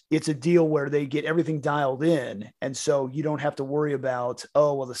it's a deal where they get everything dialed in, and so you don't have to worry about,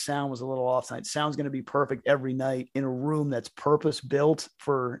 oh well, the sound was a little off tonight. Sound's going to be perfect every night in a room that's purpose built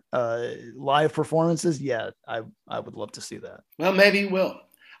for live performances. Yeah, I would love to see that. Well, maybe we'll.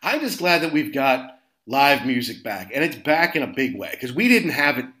 I'm just glad that we've got live music back, and it's back in a big way, because we didn't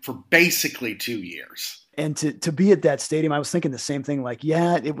have it for basically 2 years. And to be at that stadium, I was thinking the same thing. Like,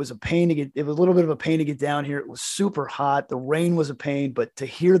 yeah, it was a pain to get. It was a little bit of a pain to get down here. It was super hot. The rain was a pain, but to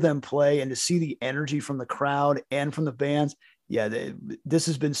hear them play and to see the energy from the crowd and from the bands, yeah, this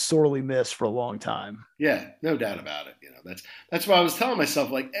has been sorely missed for a long time. Yeah, no doubt about it. That's why I was telling myself,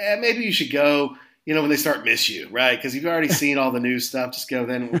 like, maybe you should go. When they start Miss You, right? Because you've already seen all the new stuff. Just go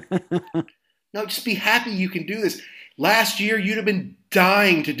then. No, just be happy you can do this. Last year, you'd have been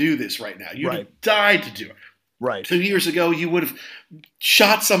dying to do this right now. You'd have died to do it. Right. 2 years ago, you would have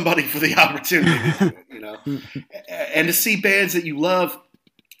shot somebody for the opportunity to do it, And to see bands that you love,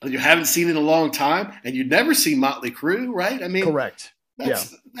 that you haven't seen in a long time, and you'd never see Motley Crue, right? I mean, correct.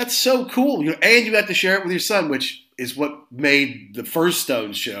 That's so cool. And you got to share it with your son, which is what made the first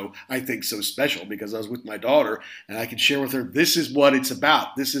Stones show, I think, so special, because I was with my daughter, and I could share with her, this is what it's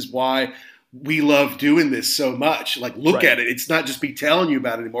about. This is why we love doing this so much. Like, look at it. It's not just me telling you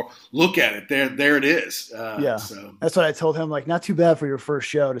about it anymore. Look at it. There it is. So that's what I told him. Like, not too bad for your first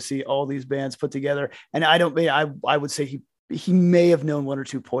show to see all these bands put together. And I would say he may have known one or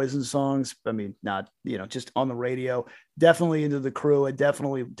two Poison songs. I mean, not, just on the radio. Definitely into the Crue, and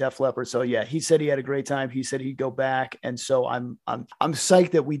definitely Def Leppard. So yeah, he said he had a great time. He said he'd go back. And so I'm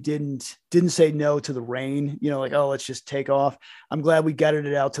psyched that we didn't say no to the rain, like, oh, let's just take off. I'm glad we gutted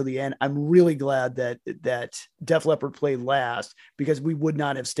it out till the end. I'm really glad that Def Leppard played last, because we would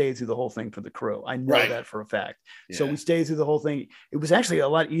not have stayed through the whole thing for the Crue. I know that for a fact. Yeah. So we stayed through the whole thing. It was actually a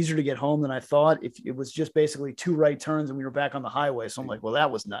lot easier to get home than I thought. If it was just basically 2 right turns and we were back on the highway. So I'm like, well, that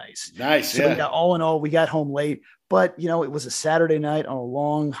was nice. So we got, all in all, we got home late. But, it was a Saturday night on a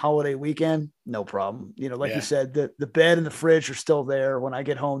long holiday weekend. No problem. Like you said, the bed and the fridge are still there when I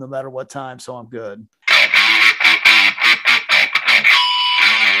get home, no matter what time. So I'm good.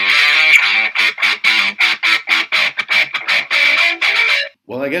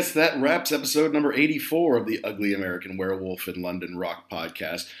 Well, I guess that wraps episode number 84 of the Ugly American Werewolf in London Rock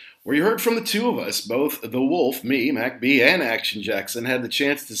podcast, where you heard from the two of us. Both the Wolf, me, Mac B, and Action Jackson had the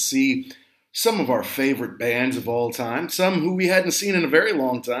chance to see some of our favorite bands of all time, some who we hadn't seen in a very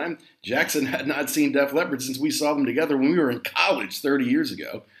long time. Jackson had not seen Def Leppard since we saw them together when we were in college 30 years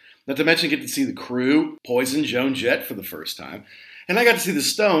ago. Not to mention get to see the Crue, Poison, Joan Jett for the first time. And I got to see the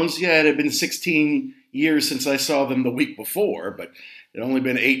Stones. Yeah, it had been 16 years since I saw them the week before, but it had only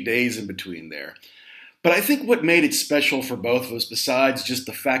been 8 days in between there. But I think what made it special for both of us, besides just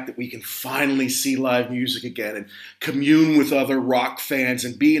the fact that we can finally see live music again and commune with other rock fans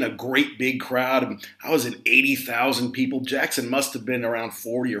and be in a great big crowd. And I was in 80,000 people. Jackson must have been around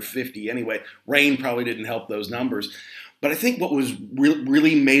 40 or 50 anyway. Rain probably didn't help those numbers. But I think what was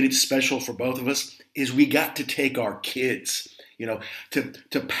really made it special for both of us is we got to take our kids,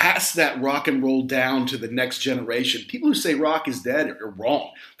 to pass that rock and roll down to the next generation. People who say rock is dead are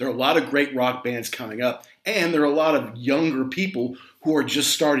wrong. There are a lot of great rock bands coming up, and there are a lot of younger people who are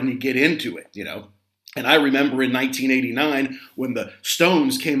just starting to get into it, And I remember in 1989 when the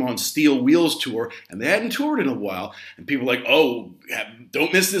Stones came on Steel Wheels tour, and they hadn't toured in a while, and people were like, oh,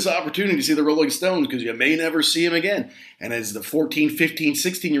 don't miss this opportunity to see the Rolling Stones because you may never see them again. And as the 14, 15,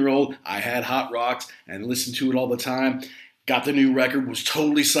 16-year-old, I had Hot Rocks and listened to it all the time. Got the new record, was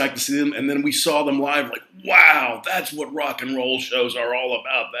totally psyched to see them, and then we saw them live, like, wow, that's what rock and roll shows are all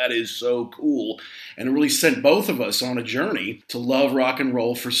about. That is so cool. And it really sent both of us on a journey to love rock and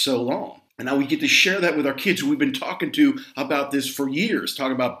roll for so long. And now we get to share that with our kids who we've been talking to about this for years,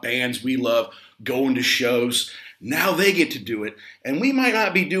 talking about bands we love, going to shows. Now they get to do it. And we might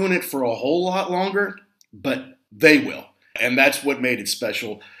not be doing it for a whole lot longer, but they will. And that's what made it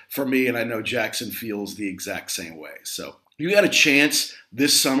special for me, and I know Jackson feels the exact same way. So you got a chance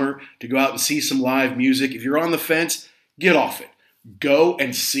this summer to go out and see some live music. If you're on the fence, get off it. Go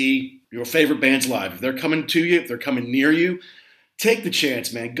and see your favorite bands live. If they're coming to you, if they're coming near you, take the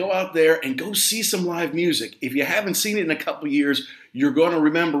chance, man. Go out there and go see some live music. If you haven't seen it in a couple years, you're going to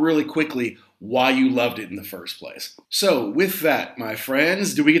remember really quickly why you loved it in the first place. So with that, my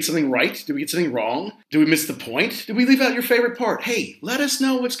friends, did we get something right? Did we get something wrong? Did we miss the point? Did we leave out your favorite part? Hey, let us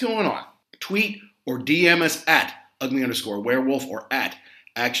know what's going on. Tweet or DM us at ugly_werewolf or at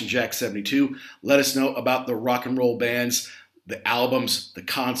ActionJack72. Let us know about the rock and roll bands, the albums, the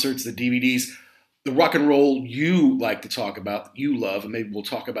concerts, the DVDs, the rock and roll you like to talk about, you love, and maybe we'll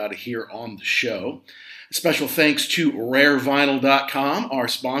talk about it here on the show. Special thanks to rarevinyl.com, our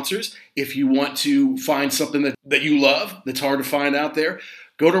sponsors. If you want to find something that you love that's hard to find out there,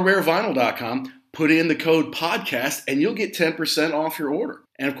 go to rarevinyl.com, put in the code podcast, and you'll get 10% off your order.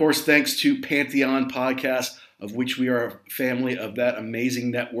 And of course, thanks to Pantheon Podcast, of which we are a family of that amazing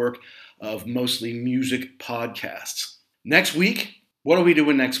network of mostly music podcasts. Next week, what are we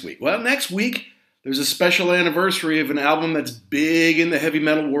doing next week? Well, next week, there's a special anniversary of an album that's big in the heavy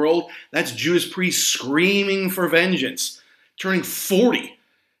metal world. That's Judas Priest Screaming for Vengeance, turning 40,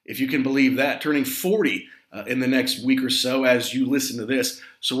 if you can believe that, turning 40 in the next week or so as you listen to this.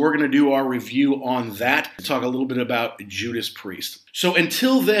 So we're going to do our review on that and talk a little bit about Judas Priest. So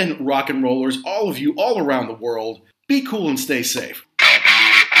until then, rock and rollers, all of you all around the world, be cool and stay safe.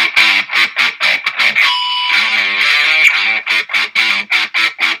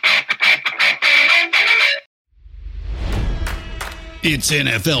 It's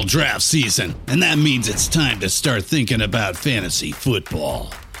NFL draft season, and that means it's time to start thinking about fantasy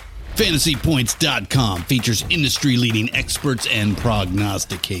football. FantasyPoints.com features industry-leading experts and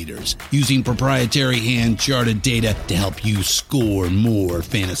prognosticators using proprietary hand-charted data to help you score more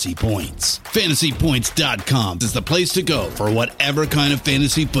fantasy points. FantasyPoints.com is the place to go for whatever kind of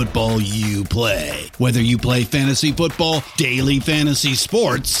fantasy football you play. Whether you play fantasy football, daily fantasy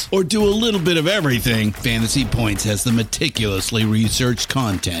sports, or do a little bit of everything, Fantasy Points has the meticulously researched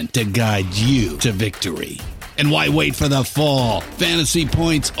content to guide you to victory. And why wait for the fall? Fantasy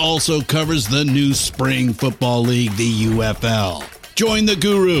Points also covers the new spring football league, the UFL. Join the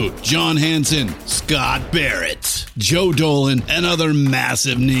guru, John Hansen, Scott Barrett, Joe Dolan, and other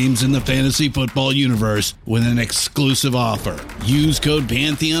massive names in the fantasy football universe with an exclusive offer. Use code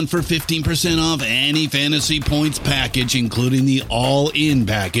Pantheon for 15% off any Fantasy Points package, including the all-in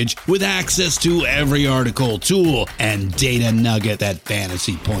package, with access to every article, tool, and data nugget that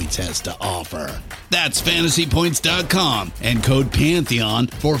Fantasy Points has to offer. That's FantasyPoints.com and code Pantheon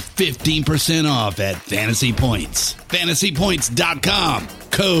for 15% off at Fantasy Points. FantasyPoints.com,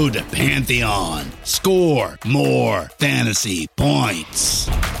 code Pantheon. Score more fantasy points.